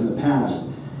she has in the past,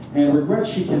 and regrets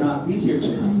she cannot be here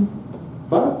tonight.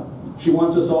 But she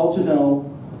wants us all to know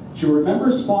she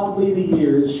remembers fondly the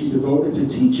years she devoted to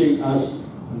teaching us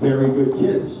very good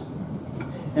kids.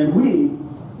 And we,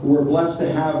 who are blessed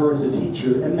to have her as a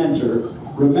teacher and mentor,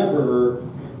 remember her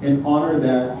and honor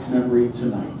that memory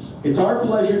tonight. It's our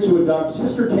pleasure to induct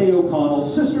Sister Kay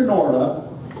O'Connell, Sister Nora,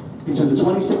 into the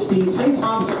 2016 St.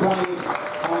 Thomas Aquinas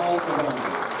Hall of Honor.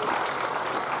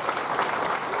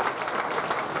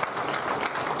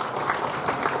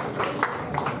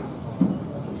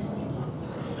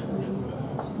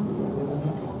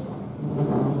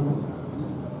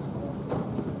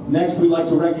 Next, we'd like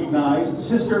to recognize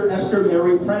Sister Esther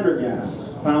Mary Prendergast,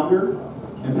 founder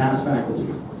and past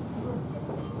faculty.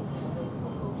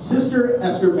 Sister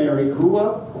Esther Mary grew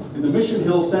up in the Mission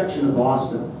Hill section of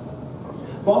Boston.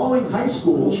 Following high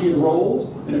school, she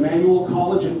enrolled in Emmanuel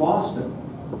College in Boston,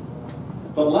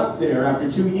 but left there after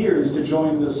 2 years to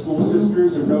join the School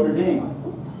Sisters of Notre Dame.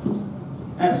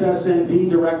 SSND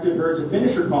directed her to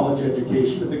finish her college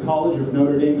education at the College of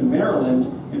Notre Dame in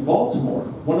Maryland in Baltimore,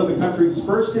 one of the country's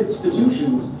first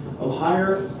institutions of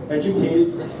higher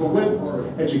education for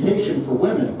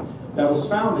women that was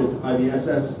founded by the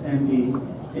SSND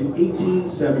in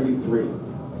 1873.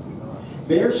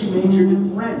 There she majored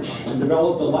in French and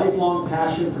developed a lifelong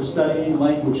passion for studying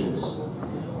languages.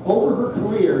 Over her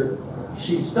career,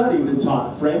 she studied and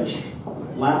taught French,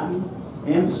 Latin,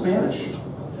 and Spanish.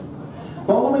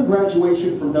 Following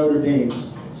graduation from Notre Dame,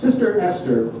 Sister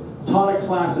Esther taught a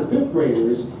class of 5th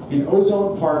graders in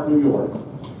Ozone Park, New York.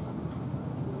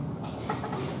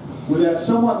 With that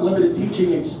somewhat limited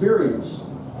teaching experience,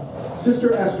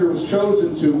 Sister Esther was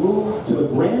chosen to move to the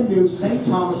brand new St.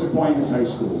 Thomas Aquinas High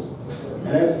School.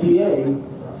 At STA,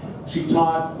 she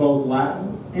taught both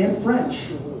Latin and French.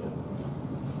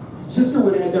 Sister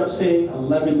would end up staying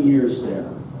 11 years there,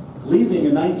 leaving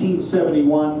in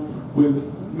 1971 with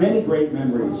many great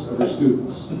memories of her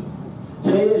students.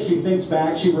 Today, as she thinks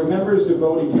back, she remembers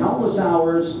devoting countless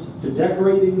hours to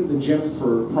decorating the gym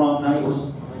for prom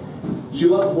nights. She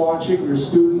loved watching her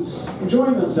students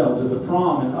enjoying themselves at the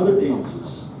prom and other dances.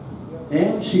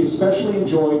 And she especially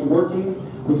enjoyed working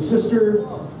with Sister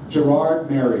Gerard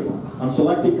Mary on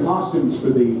selecting costumes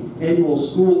for the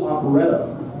annual school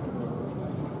operetta.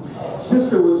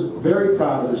 Sister was very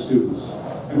proud of her students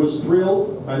and was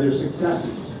thrilled by their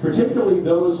successes, particularly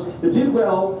those that did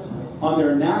well on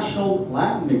their national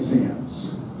Latin exams.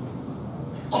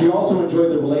 She also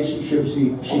enjoyed the relationship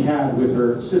she had with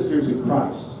her sisters in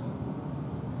Christ.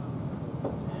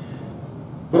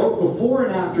 Both before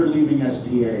and after leaving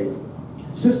STA,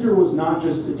 Sister was not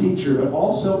just a teacher, but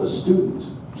also a student.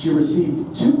 She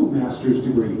received 2 master's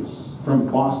degrees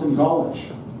from Boston College.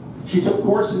 She took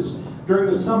courses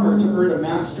during the summer to earn a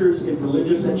master's in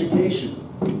religious education.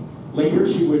 Later,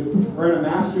 she would earn a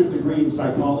master's degree in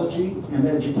psychology and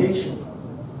education.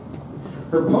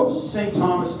 Her post-St.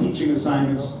 Thomas teaching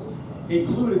assignments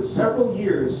included several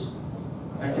years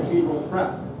at Cathedral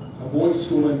Prep, a boys'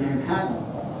 school in Manhattan,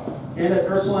 and at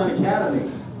Ursuline Academy,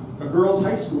 a girls'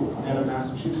 high school out of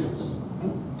Massachusetts.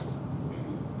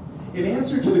 In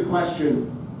answer to the question,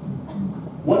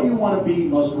 what do you want to be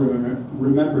most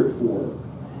remembered for?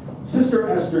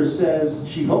 Sister Esther says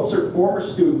she hopes her former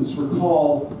students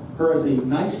recall her as a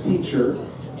nice teacher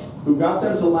who got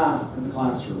them to laugh in the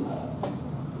classroom.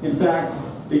 In fact,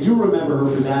 they do remember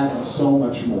her for that and so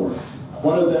much more.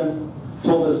 One of them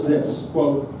told us this,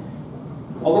 quote,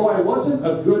 "Although I wasn't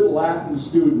a good Latin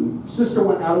student, Sister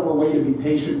went out of her way to be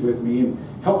patient with me and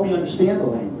help me understand the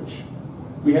language.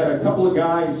 We had a couple of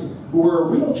guys who were a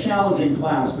real challenging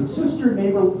class, but Sister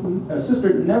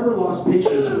never lost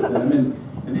patience with them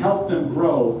and helped them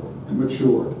grow and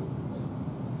mature."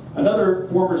 Another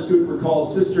former student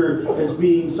recalls Sister as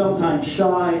being sometimes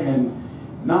shy and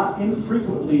not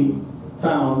infrequently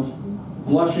found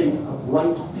blushing a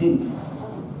bright pink.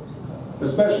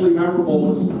 Especially memorable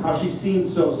was how she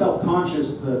seemed so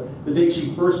self-conscious the day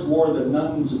she first wore the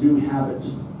nun's new habit.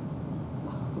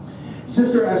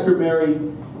 Sister Esther Mary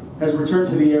has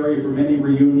returned to the area for many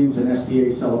reunions and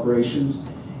STA celebrations.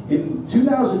 In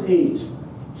 2008,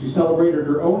 she celebrated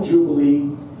her own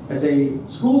jubilee as a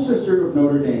school sister of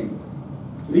Notre Dame.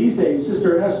 These days,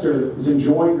 Sister Esther is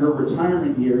enjoying her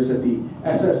retirement years at the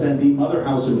SSND Mother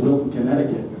House in Wilton,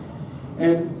 Connecticut.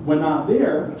 And when not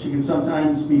there, she can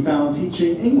sometimes be found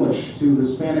teaching English to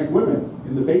Hispanic women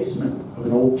in the basement of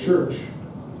an old church.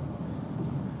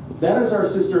 That is our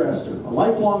Sister Esther, a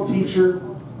lifelong teacher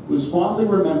who is fondly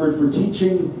remembered for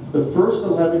teaching the first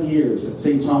 11 years at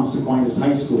St. Thomas Aquinas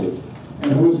High School,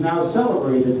 and who is now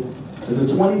celebrated as a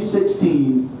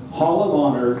 2016 Hall of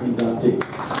Honor inductee.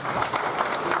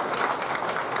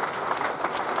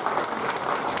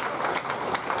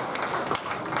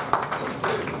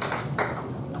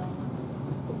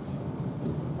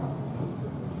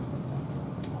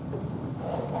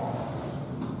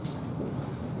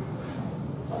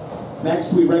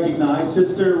 Next, we recognize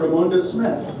Sister Ramunda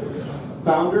Smith,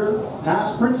 founder,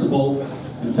 past principal,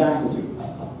 and faculty.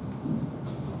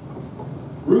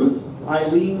 Ruth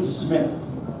Eileen Smith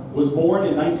was born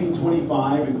in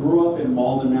 1925 and grew up in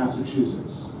Malden,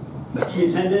 Massachusetts. She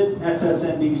attended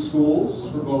SSND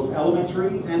schools for both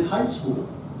elementary and high school.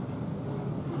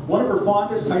 One of her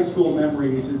fondest high school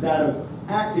memories is that of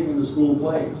acting in the school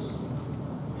plays.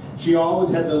 She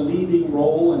always had the leading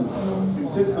role, and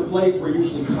since the plays were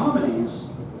usually comedies,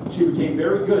 she became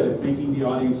very good at making the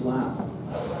audience laugh.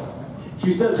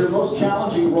 She says her most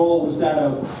challenging role was that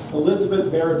of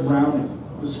Elizabeth Barrett Browning,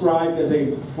 described as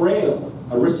a frail,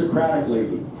 aristocratic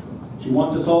lady. She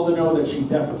wants us all to know that she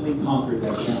definitely conquered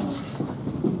that challenge.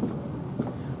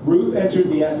 Ruth entered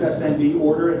the SSND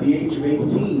order at the age of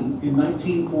 18 in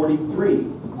 1943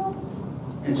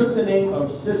 and took the name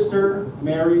of Sister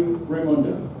Mary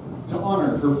Raimunda to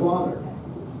honor her father.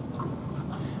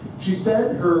 She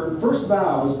said her first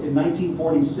vows in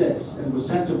 1946 and was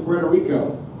sent to Puerto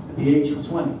Rico at the age of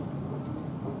 20.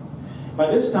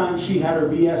 By this time, she had her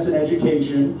BS in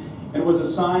education and was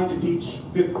assigned to teach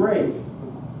 5th grade.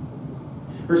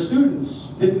 Her students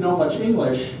didn't know much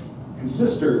English, and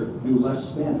Sister knew less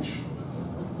Spanish.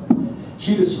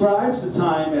 She describes the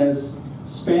time as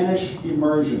Spanish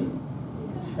immersion.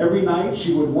 Every night,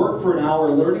 she would work for an hour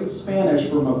learning Spanish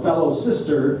from a fellow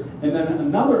sister, and then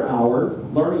another hour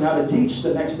learning how to teach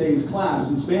the next day's class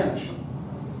in Spanish.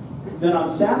 Then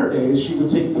on Saturdays, she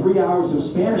would take 3 hours of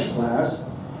Spanish class,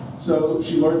 so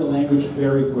she learned the language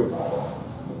very quickly.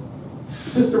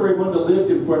 Sister Raimunda lived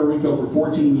in Puerto Rico for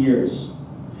 14 years.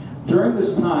 During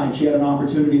this time, she had an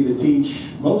opportunity to teach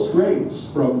most grades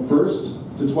from 1st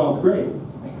to 12th grade.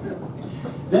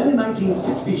 Then in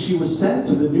 1960, she was sent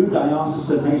to the new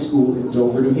diocesan high school in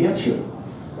Dover, New Hampshire,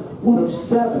 one of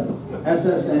 7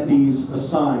 SSNDs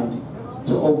assigned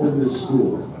to open this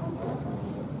school.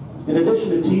 In addition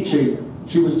to teaching,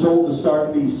 she was told to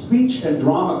start the speech and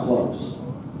drama clubs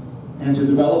and to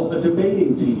develop a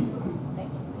debating team.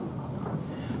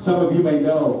 Some of you may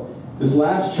know this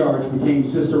last charge became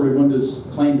Sister Raimunda's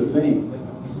claim to fame.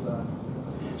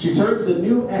 She turned the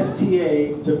new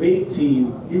STA debate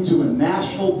team into a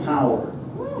national power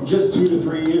in just 2 to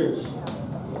 3 years.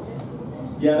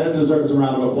 Yeah, that deserves a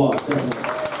round of applause. Definitely.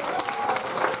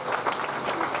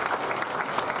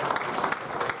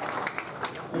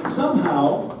 And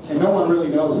somehow, and no one really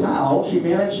knows how, she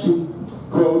managed to,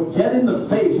 quote, get in the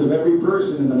face of every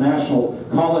person in the national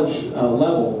college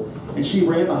level, and she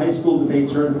ran the high school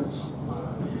debate tournaments.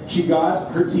 She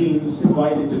got her teams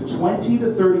invited to 20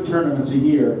 to 30 tournaments a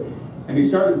year, and they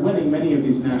started winning many of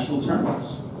these national tournaments.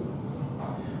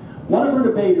 One of her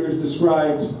debaters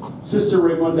described Sister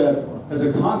Raimunda as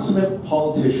a consummate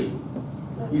politician.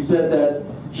 He said that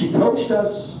she coached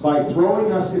us by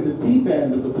throwing us in the deep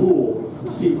end of the pool to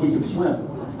see if we could swim.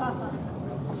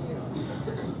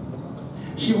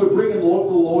 She would bring in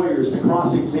local lawyers to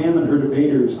cross-examine her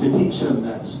debaters to teach them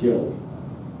that skill.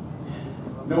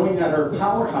 Knowing that her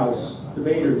powerhouse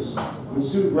debaters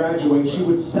would soon graduate, she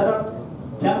would set up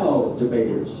demo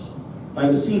debaters by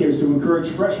the seniors to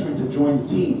encourage freshmen to join the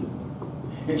team,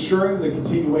 ensuring the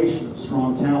continuation of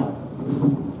strong talent.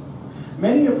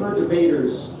 Many of her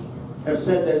debaters have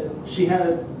said that she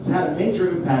has had a major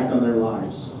impact on their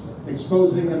lives,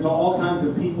 exposing them to all kinds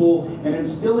of people and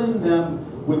instilling them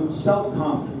with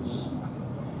self-confidence.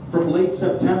 From late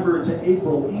September to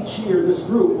April each year, this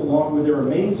group, along with their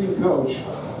amazing coach,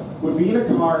 would be in a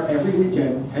car every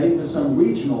weekend heading to some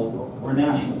regional or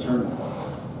national tournament.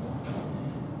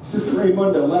 Sister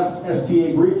Raimunda left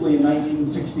STA briefly in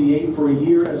 1968 for a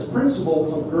year as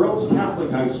principal of Girls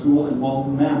Catholic High School in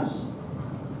Malden, Mass.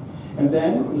 And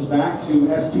then was back to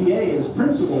STA as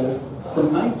principal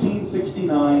from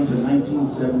 1969 to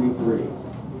 1973.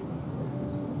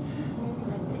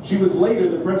 She was later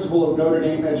the principal of Notre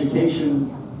Dame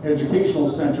Educational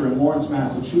Center in Lawrence,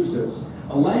 Massachusetts,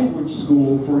 a language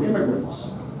school for immigrants.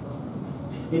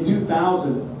 In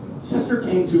 2000, Sister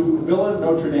came to Villa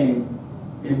Notre Dame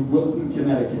in Wilton,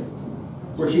 Connecticut,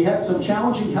 where she had some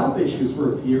challenging health issues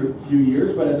for a few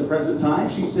years, but at the present time,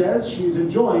 she says she's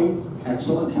enjoying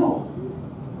excellent health.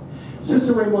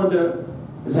 Sister Raimunda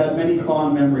has had many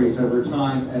fond memories of her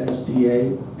time at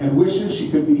STA and wishes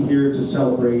she could be here to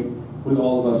celebrate with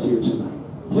all of us here tonight.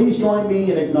 Please join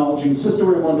me in acknowledging Sister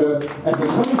Raimunda as the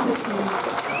 2016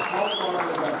 Hall of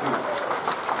Honor inductee.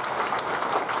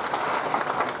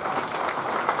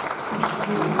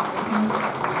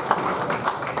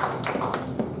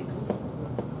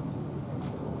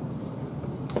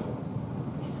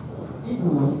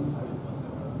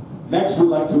 Next, we'd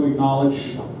like to acknowledge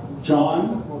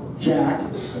John Jack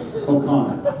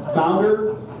O'Connor,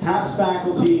 founder, past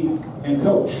faculty, and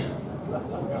coach.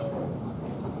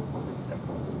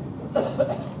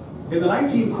 In the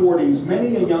 1940s,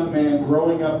 many a young man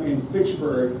growing up in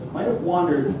Fitchburg might have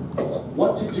wondered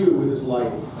what to do with his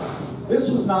life. This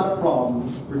was not a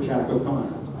problem for Jack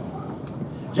O'Connor.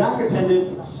 Jack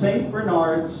attended St.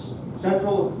 Bernard's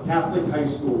Central Catholic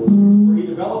High School, where he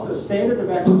developed a standard of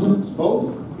excellence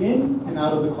both in and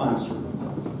out of the classroom.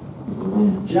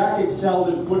 Jack excelled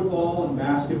in football and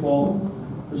basketball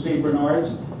for St.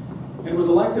 Bernard's and was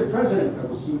elected president of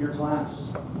the senior class.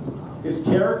 His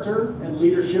character and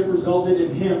leadership resulted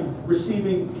in him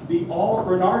receiving the All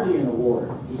Bernardian Award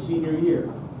his senior year.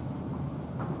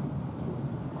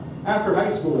 After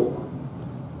high school,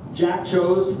 Jack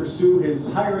chose to pursue his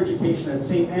higher education at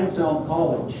St. Anselm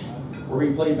College, where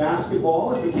he played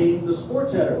basketball and became the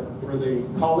sports editor for the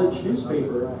college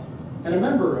newspaper and a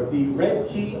member of the Red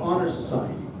Key Honor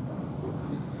Society.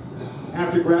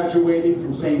 After graduating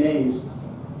from St. A's,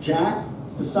 Jack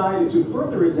decided to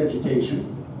further his education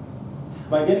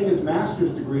by getting his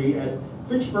master's degree at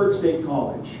Fitchburg State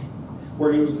College,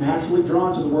 where he was naturally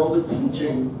drawn to the world of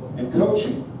teaching and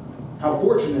coaching. How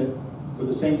fortunate for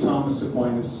the St. Thomas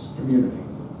Aquinas community.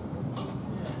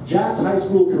 Jack's high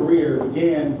school career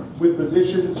began with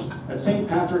positions at St.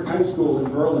 Patrick High School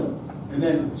in Berlin, and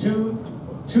then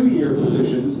two-year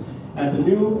positions at the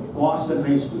new Boston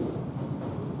High School.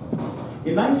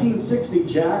 In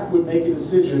 1960, Jack would make a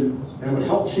decision that would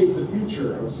help shape the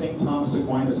future of St. Thomas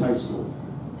Aquinas High School.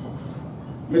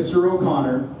 Mr.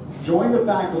 O'Connor joined the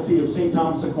faculty of St.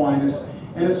 Thomas Aquinas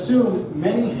and assumed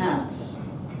many hats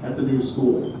at the new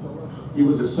school. He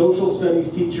was a social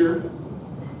studies teacher,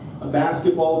 a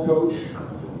basketball coach,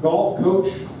 golf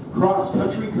coach,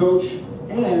 cross-country coach,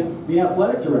 and the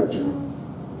athletic director.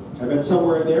 I bet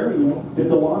somewhere in there he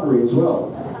did the laundry as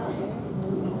well.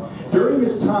 During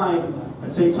his time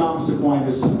at St. Thomas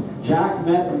Aquinas, Jack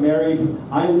met and married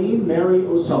Eileen Mary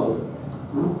O'Sullivan,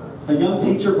 a young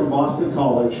teacher from Boston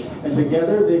College, and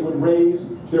together they would raise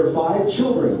their 5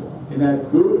 children in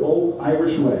that good old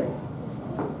Irish way.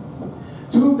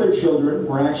 2 of their children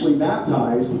were actually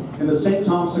baptized in the St.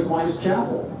 Thomas Aquinas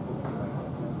Chapel.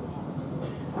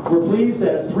 We're pleased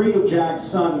that 3 of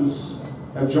Jack's sons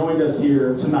have joined us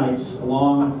here tonight,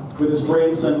 along with his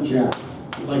grandson Jack.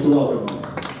 We'd like to welcome them.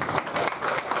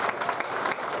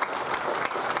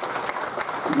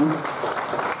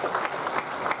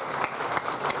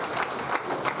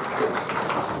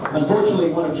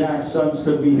 Unfortunately, one of Jack's sons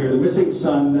couldn't be here. The missing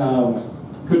son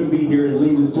couldn't be here and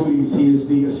leave his duties. He is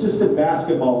the assistant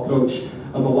basketball coach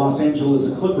of the Los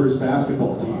Angeles Clippers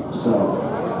basketball team. So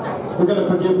we're going to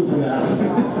forgive him for that.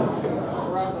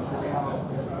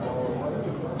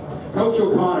 Coach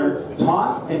O'Connor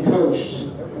taught and coached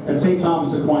at St.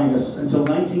 Thomas Aquinas until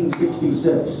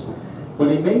 1966,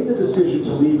 when he made the decision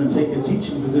to leave and take a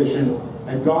teaching position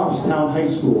at Goffstown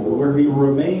High School, where he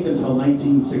remained until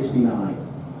 1969.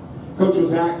 Coach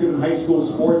was active in high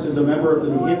school sports as a member of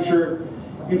the New Hampshire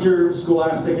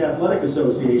Interscholastic Athletic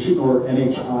Association, or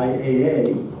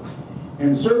NHIAA,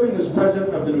 and serving as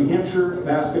president of the New Hampshire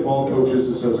Basketball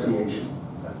Coaches Association.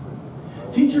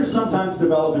 Teachers sometimes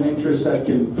develop an interest that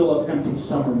can fill up empty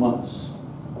summer months.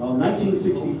 Well, in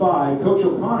 1965, Coach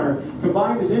O'Connor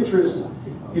combined his interest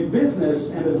in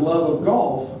business and his love of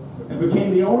golf and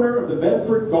became the owner of the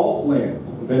Bedford Golf Land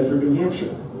in Bedford, New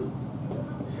Hampshire.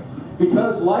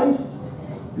 Because life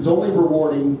is only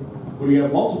rewarding when you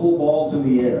have multiple balls in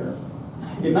the air,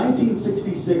 in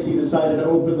 1966 he decided to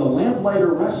open the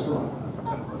Lamplighter Restaurant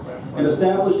and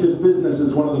established his business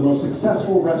as one of the most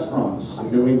successful restaurants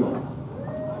in New England.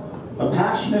 A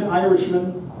passionate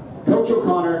Irishman, Coach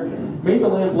O'Connor made the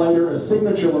Lamplighter a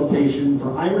signature location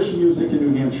for Irish music in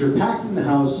New Hampshire, packing the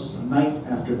house night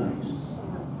after night.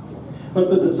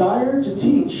 But the desire to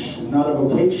teach is not a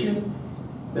vocation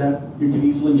that you can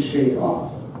easily shake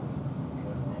off.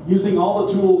 Using all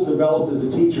the tools developed as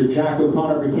a teacher, Jack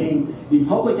O'Connor became the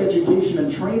Public Education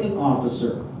and Training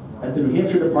Officer at the New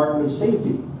Hampshire Department of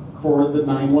Safety for the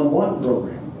 911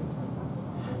 program.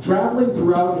 Traveling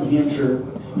throughout New Hampshire,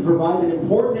 he provided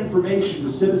important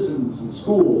information to citizens and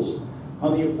schools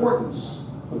on the importance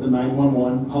of the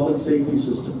 911 public safety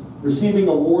system, receiving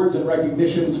awards and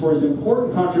recognitions for his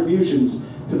important contributions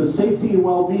to the safety and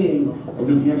well-being of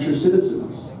New Hampshire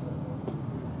citizens.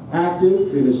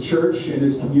 Active in his church and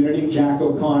his community, Jack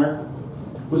O'Connor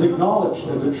was acknowledged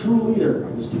as a true leader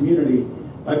in his community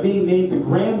by being named the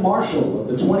Grand Marshal of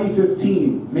the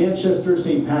 2015 Manchester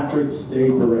St. Patrick's Day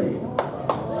Parade.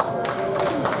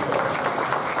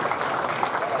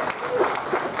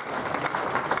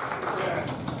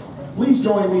 Please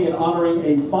join me in honoring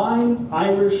a fine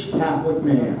Irish Catholic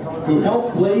man who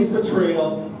helped blaze the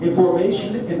trail in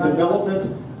formation and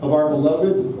development of our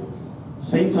beloved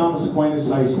St. Thomas Aquinas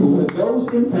High School, and those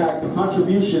impact the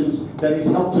contributions that he's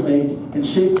helped to make and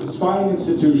shape this fine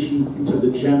institution into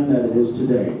the gem that it is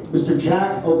today. Mr.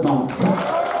 Jack O'Connor.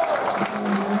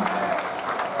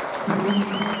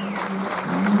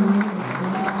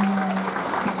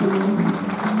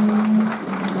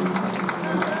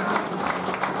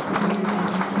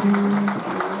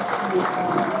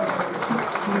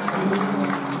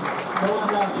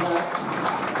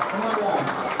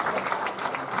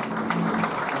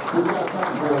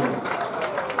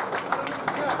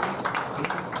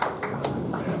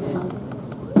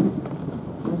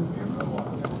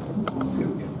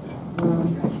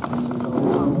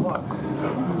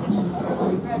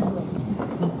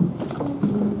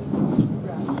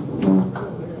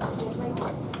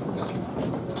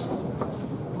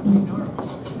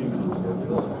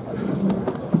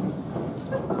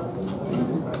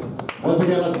 Once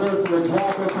again, let's serve for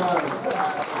Jack O'Connor.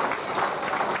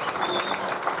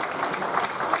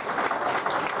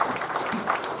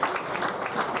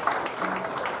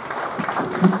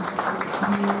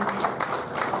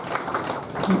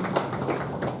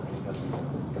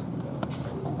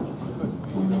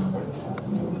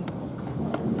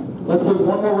 Let's give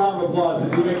one more round of applause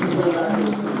as he makes his way back to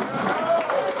the seat.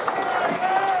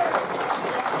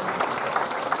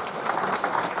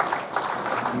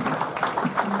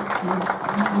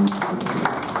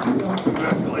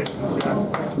 Congratulations, Jack.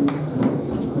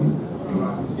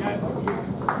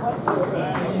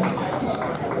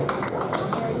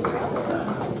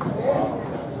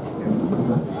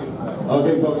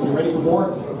 Okay, folks, you ready for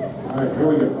more? All right, here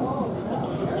we go.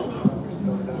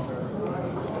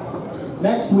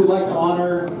 Next, we'd like to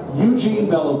honor Eugene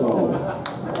Beliveau,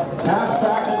 past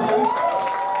faculty,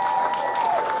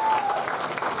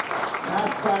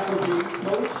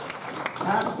 coach,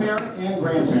 past parent, and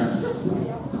grandparent.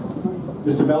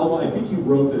 Mr. Beliveau, I think you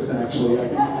wrote this actually.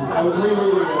 I was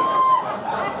rereading it.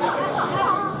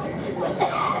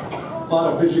 A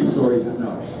lot of fishing stories at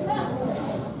night.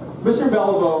 Mr.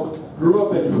 Beliveau grew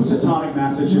up in Housatonic,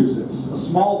 Massachusetts, a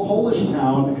small Polish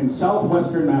town in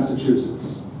southwestern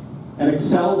Massachusetts, and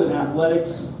excelled in athletics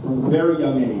from a very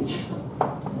young age.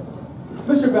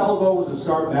 Mr. Beliveau was a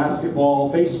star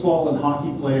basketball, baseball, and hockey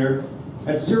player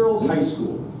at Cyril's High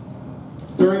School.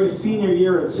 During his senior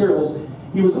year at Cyril's,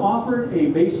 he was offered a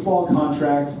baseball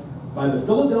contract by the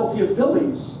Philadelphia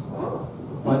Phillies,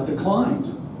 but declined,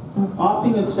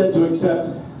 opting instead to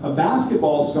accept a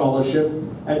basketball scholarship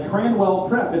at Cranwell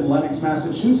Prep in Lenox,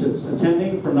 Massachusetts,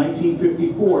 attending from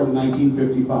 1954 to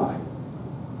 1955.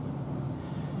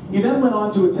 He then went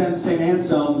on to attend St.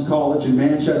 Anselm's College in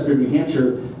Manchester, New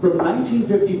Hampshire from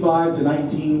 1955 to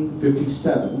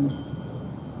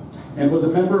 1957 and was a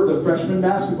member of the freshman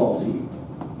basketball team.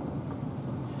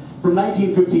 From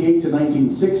 1958 to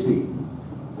 1960,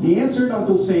 he answered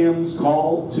Uncle Sam's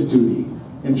call to duty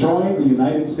and joined the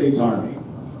United States Army.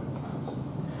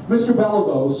 Mr.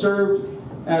 Beliveau served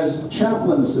as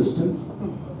chaplain assistant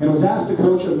and was asked to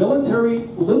coach a military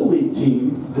Little League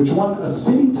team which won a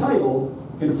city title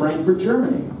in Frankfurt,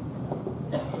 Germany.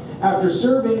 After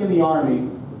serving in the Army,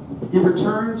 he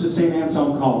returned to St.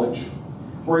 Anselm College,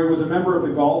 where he was a member of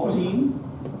the golf team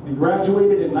and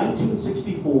graduated in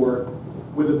 1964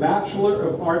 with a Bachelor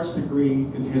of Arts degree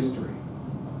in history.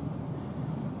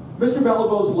 Mr.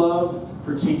 Belivau's love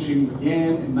for teaching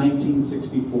began in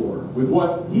 1964 with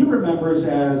what he remembers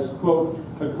as, quote,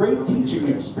 a great teaching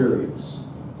experience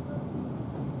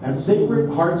at Sacred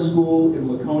Heart School in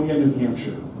Laconia, New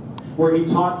Hampshire, where he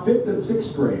taught 5th and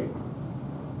 6th grade.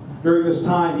 During this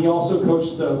time, he also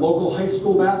coached the local high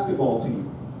school basketball team.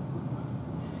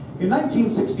 In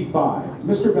 1965,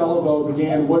 Mr. Beliveau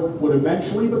began what would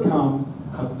eventually become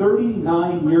a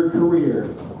 39-year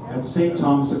career at St.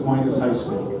 Thomas Aquinas High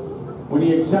School, when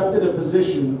he accepted a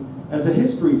position as a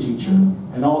history teacher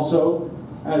and also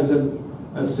as an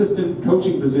assistant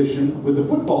coaching position with the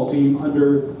football team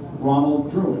under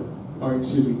Donald Druin.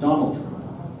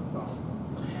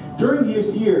 During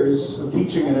his years of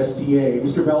teaching at STA,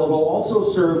 Mr. Beliveau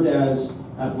also served as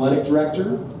athletic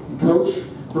director and coach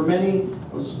for many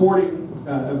sports,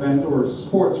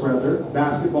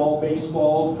 basketball,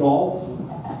 baseball, golf,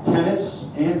 tennis,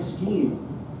 and skiing.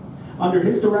 Under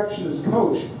his direction as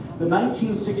coach, the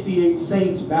 1968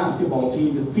 Saints basketball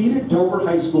team defeated Dover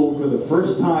High School for the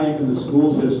first time in the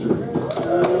school's history.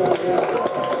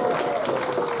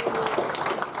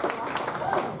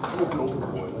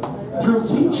 Through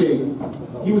teaching,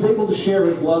 he was able to share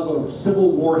his love of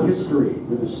Civil War history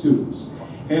with his students,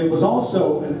 and was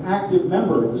also an active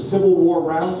member of the Civil War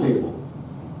Roundtable.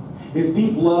 His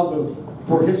deep love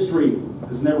for history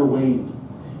has never waned,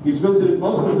 He's visited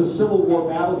most of the Civil War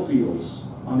battlefields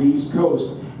on the East Coast,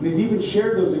 and he's even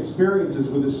shared those experiences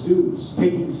with his students,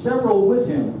 taking several with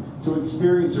him to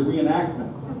experience a reenactment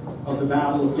of the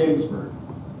Battle of Gettysburg.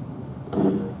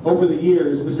 Over the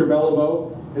years, Mr.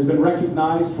 Beliveau has been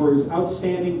recognized for his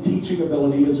outstanding teaching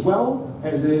ability as well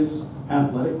as his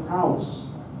athletic prowess.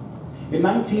 In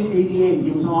 1988,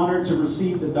 he was honored to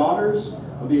receive the Daughters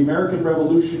of the American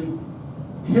Revolution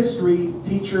History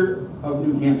Teacher of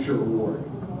New Hampshire Award.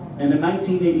 And in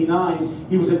 1989,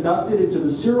 he was inducted into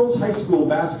the Cyrils High School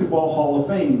Basketball Hall of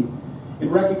Fame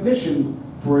in recognition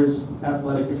for his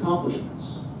athletic accomplishments.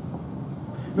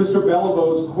 Mr.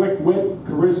 Belivau's quick wit,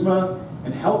 charisma,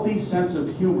 and healthy sense of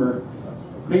humor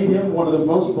made him one of the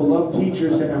most beloved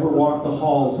teachers to ever walk the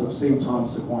halls of St.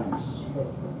 Thomas Aquinas.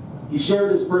 He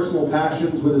shared his personal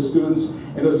passions with his students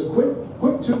and was quick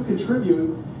to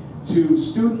contribute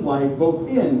to student life both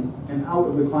in and out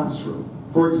of the classroom.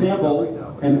 For example,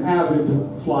 an avid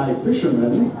fly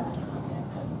fisherman,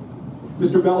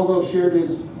 Mr. Beliveau shared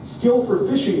his skill for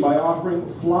fishing by offering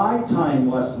fly tying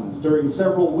lessons during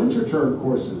several winter term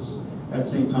courses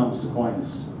at St. Thomas Aquinas.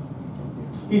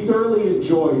 He thoroughly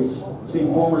enjoys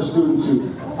seeing former students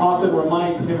who often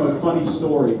remind him of funny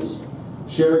stories,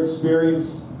 share experience,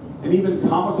 and even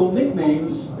comical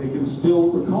nicknames they can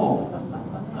still recall.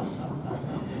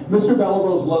 Mr.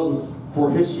 Belivau's love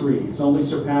for history is only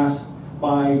surpassed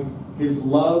by his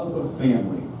love of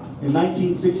family. In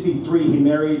 1963, he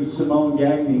married Simone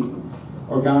Gagne,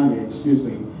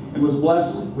 and was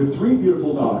blessed with 3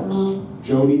 beautiful daughters,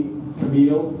 Jody,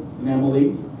 Camille, and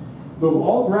Emily, who have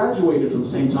all graduated from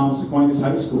St. Thomas Aquinas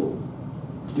High School.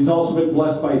 He's also been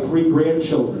blessed by 3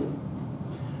 grandchildren.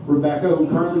 Rebecca, who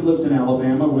currently lives in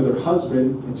Alabama with her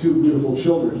husband and 2 beautiful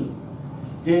children.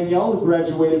 Danielle, who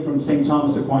graduated from St.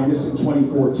 Thomas Aquinas in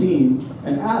 2014,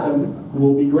 and Adam, who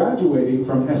will be graduating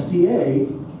from STA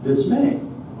this May.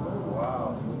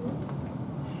 Wow.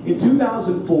 In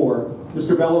 2004,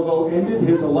 Mr. Beliveau ended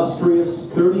his illustrious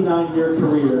 39-year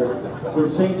career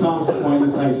with St. Thomas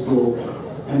Aquinas High School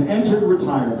and entered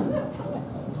retirement.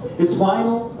 His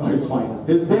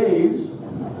days,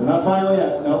 they're not final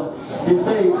yet, no. His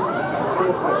days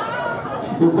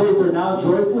are now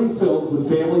joyfully filled with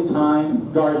family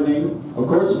time, gardening, of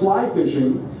course fly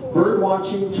fishing, bird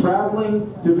watching,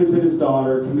 traveling to visit his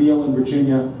daughter, Camille, in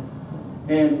Virginia,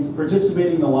 and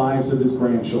participating in the lives of his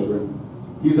grandchildren.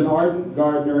 He's an ardent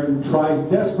gardener and tries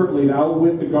desperately to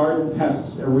outwit the garden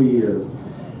pests every year.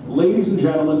 Ladies and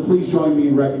gentlemen, please join me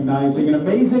in recognizing an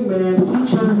amazing man,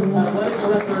 teacher, athletic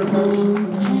director, and coach,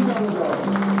 G.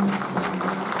 Beliveau.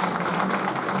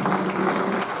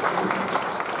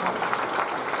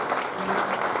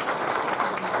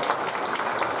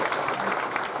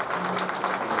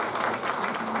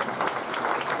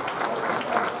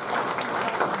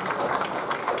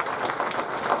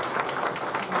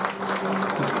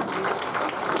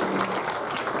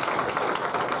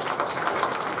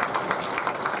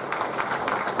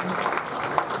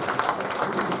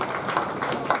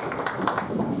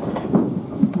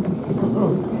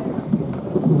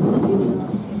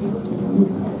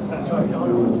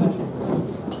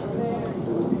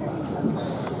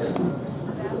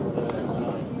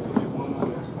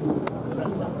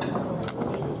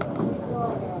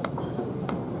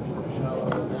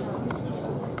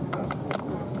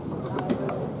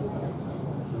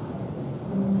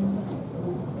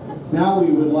 Now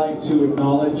we would like to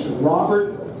acknowledge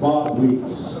Robert Bob Weeks,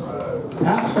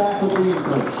 past faculty and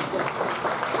coach.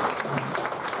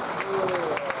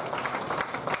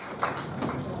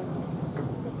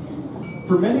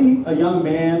 For many a young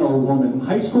man or woman,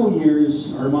 high school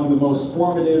years are among the most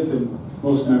formative and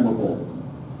most memorable.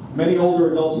 Many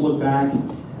older adults look back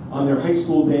on their high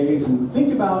school days and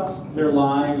think about their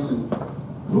lives and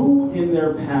who in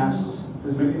their past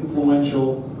has been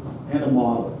influential and a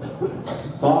model.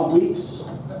 Bob Weeks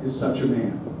is such a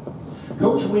man.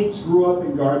 Coach Weeks grew up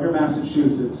in Gardner,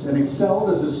 Massachusetts, and excelled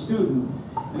as a student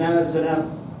and as an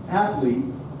athlete,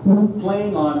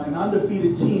 playing on an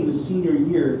undefeated team his senior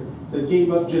year that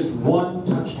gave up just 1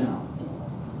 touchdown.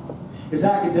 His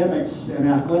academics and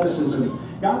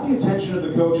athleticism got the attention of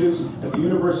the coaches at the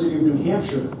University of New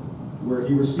Hampshire, where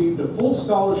he received a full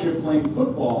scholarship playing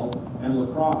football and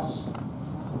lacrosse.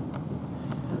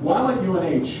 While at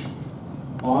UNH,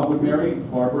 Bob would marry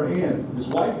Barbara Ann, his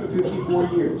wife of 54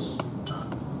 years,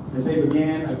 as they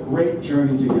began a great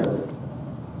journey together.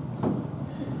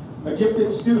 A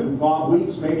gifted student, Bob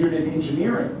Weeks majored in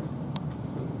engineering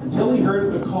until he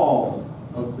heard the call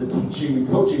of the teaching and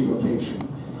coaching vocation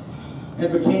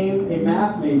and became a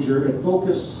math major and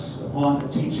focused on a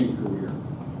teaching career.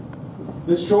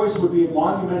 This choice would be a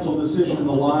monumental decision in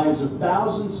the lives of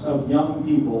thousands of young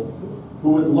people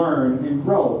who would learn and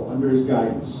grow under his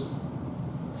guidance.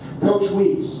 Coach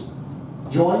Weeks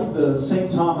joined the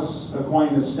St. Thomas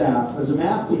Aquinas staff as a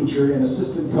math teacher and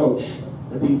assistant coach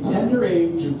at the tender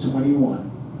age of 21.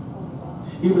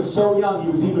 He was so young he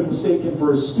was even mistaken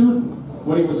for a student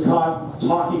when he was caught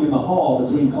talking in the hall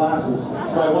between classes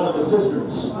by one of the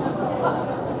sisters.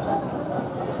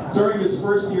 During his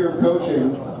first year of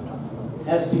coaching,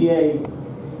 STA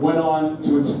went on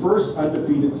to its first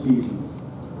undefeated season.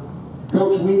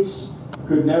 Coach Weeks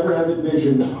could never have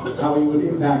envisioned how he would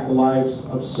impact the lives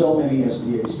of so many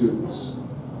STA students.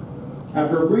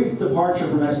 After a brief departure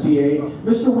from STA,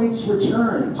 Mr. Weeks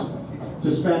returned to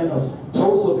spend a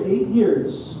total of 8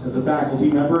 years as a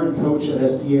faculty member and coach at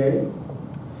STA.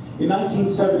 In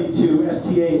 1972,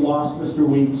 STA lost Mr.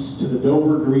 Weeks to the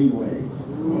Dover Greenway.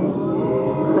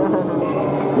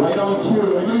 Right on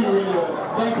cue. I knew you were into it.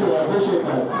 Thank you. I appreciate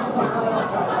that.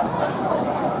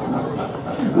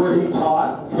 Where he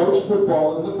taught, coached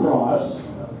football and lacrosse,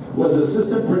 was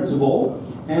assistant principal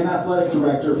and athletic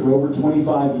director for over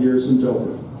 25 years in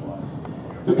Dover.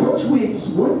 The Coach Weeks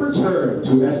would return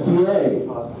to STA.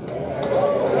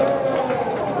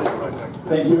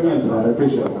 Thank you again for that. I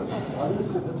appreciate it.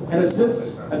 And assist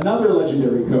another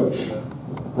legendary coach,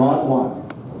 Ron Watt.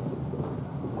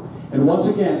 And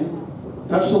once again,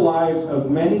 touch the lives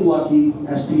of many lucky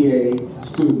STA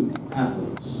student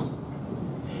athletes.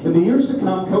 In the years to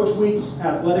come, Coach Weeks'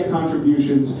 athletic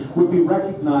contributions would be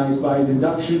recognized by his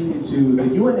induction into the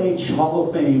UNH Hall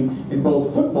of Fame in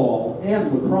both football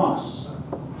and lacrosse.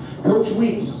 Coach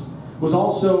Weeks was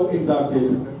also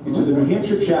inducted into the New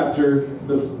Hampshire chapter,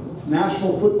 the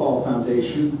National Football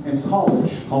Foundation, and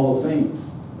College Hall of Fame.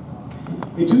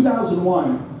 In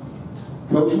 2001,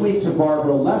 Coach Weeks and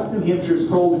Barbara left New Hampshire's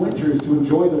cold winters to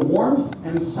enjoy the warmth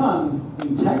and sun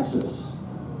in Texas.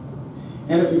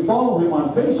 And if you follow him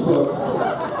on Facebook,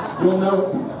 you'll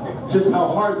know just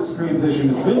how hard this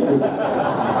transition has been.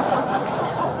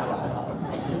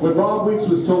 When Bob Weeks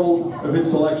was told of his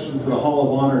selection for the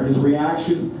Hall of Honor, his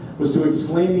reaction was to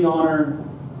exclaim the honor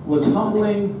was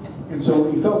humbling, and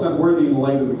so he felt unworthy in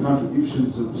light of the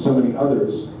contributions of so many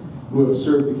others who have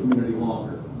served the community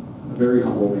longer. A very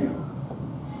humble man.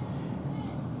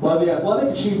 While the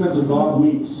athletic achievements of Bob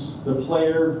Weeks, the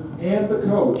player and the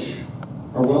coach,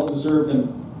 are well-deserved and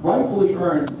rightfully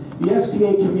earned, the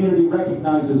STA community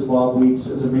recognizes Bob Weeks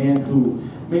as a man who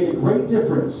made a great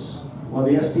difference while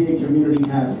the STA community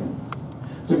had him.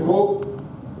 To quote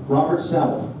Robert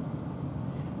South,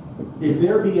 "If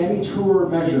there be any truer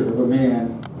measure of a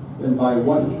man than by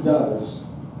what he does,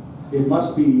 it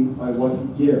must be by what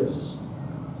he gives."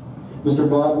 Mr.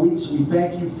 Bob Weeks, we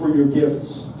thank you for your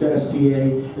gifts to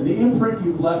STA and the imprint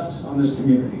you've left on this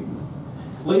community.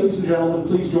 Ladies and gentlemen,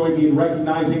 please join me in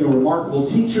recognizing a remarkable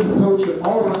teacher, coach, and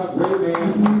all-around great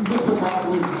man, Mr.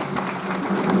 Bob Weeks.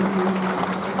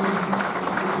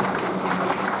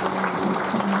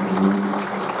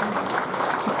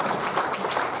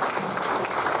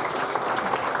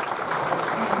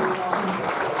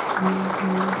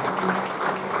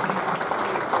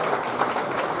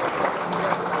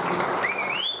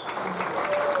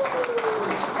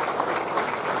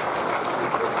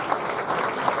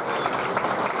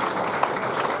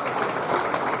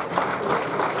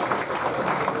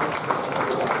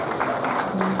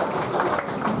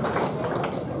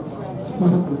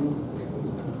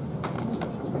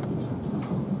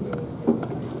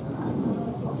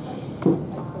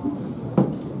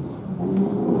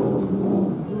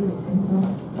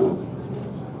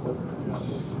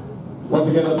 Once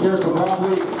again, let's hear it for Bob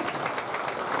Weeks.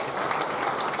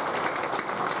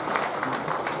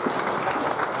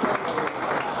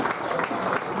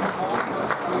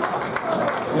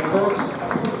 And folks,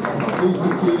 please be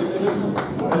seated.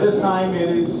 At this time, it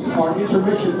is our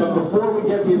intermission, but before we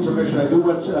get to intermission, I do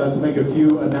want to make a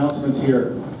few announcements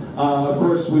here. Of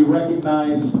course, we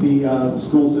recognize the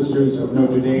school sisters of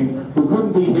Notre Dame who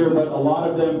couldn't be here, but a lot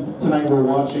of them tonight were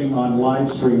watching on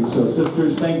live stream. So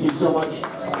sisters, thank you so much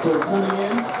for tuning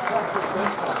in.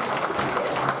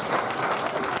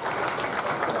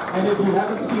 And if you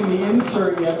haven't seen the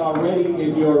insert yet already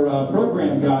in your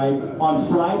program guide, on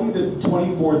Friday the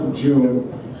 24th of June,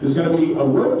 there's going to be a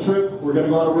road trip. We're going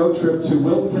to go on a road trip to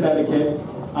Wilton, Connecticut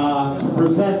to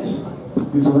present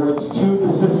these awards to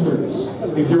the sisters.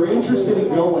 If you're interested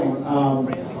in going,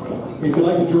 if you'd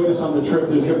like to join us on the trip,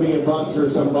 there's going to be a bus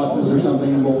or some buses or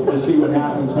something, and we'll see what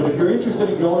happens. But if you're interested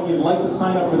in going, you'd like to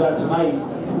sign up for that tonight,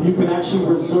 you can actually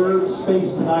reserve space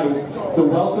tonight. The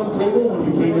welcome table, when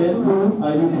you came in,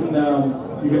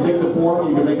 you can take the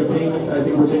form, you can make a payment. I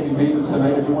think we're taking payments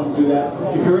tonight if you want to do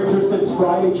that. If you're interested, it's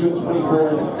Friday, June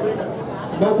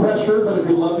 24th. No pressure, but if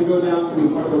you'd love to go down to be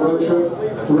part of the road trip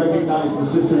to recognize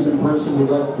the sisters in person, we'd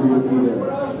love for you to be there.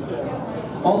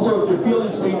 Also, if you're feeling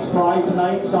Saints Pride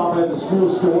tonight, stop by the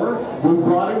school store. We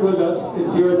brought it with us.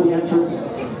 It's here at the entrance.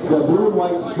 The blue and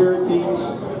white spirit themes.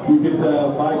 You can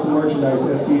buy some merchandise,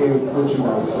 STA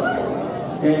merchandise.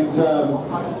 And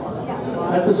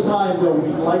at this time, though,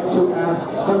 we'd like to ask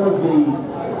some of the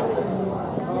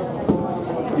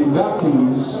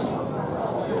inductees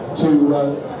to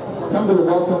come to the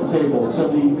welcome table.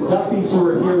 So the inductees who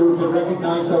are here who have been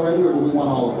recognized already, or do we want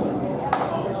all of them?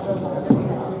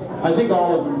 I think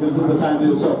all of them, this is the time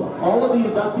to do so. All of the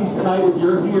inductees tonight, if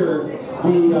you're here,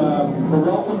 the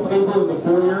welcome table in the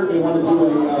foyer, they want to do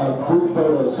a group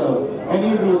photo. So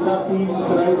any of the inductees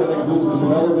tonight, that includes Mr.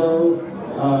 Mello,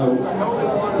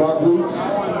 Bob Weeks,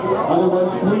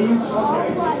 otherwise, please,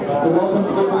 the welcome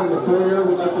table in the foyer,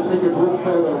 we'd like to take a group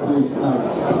photo, please, tonight.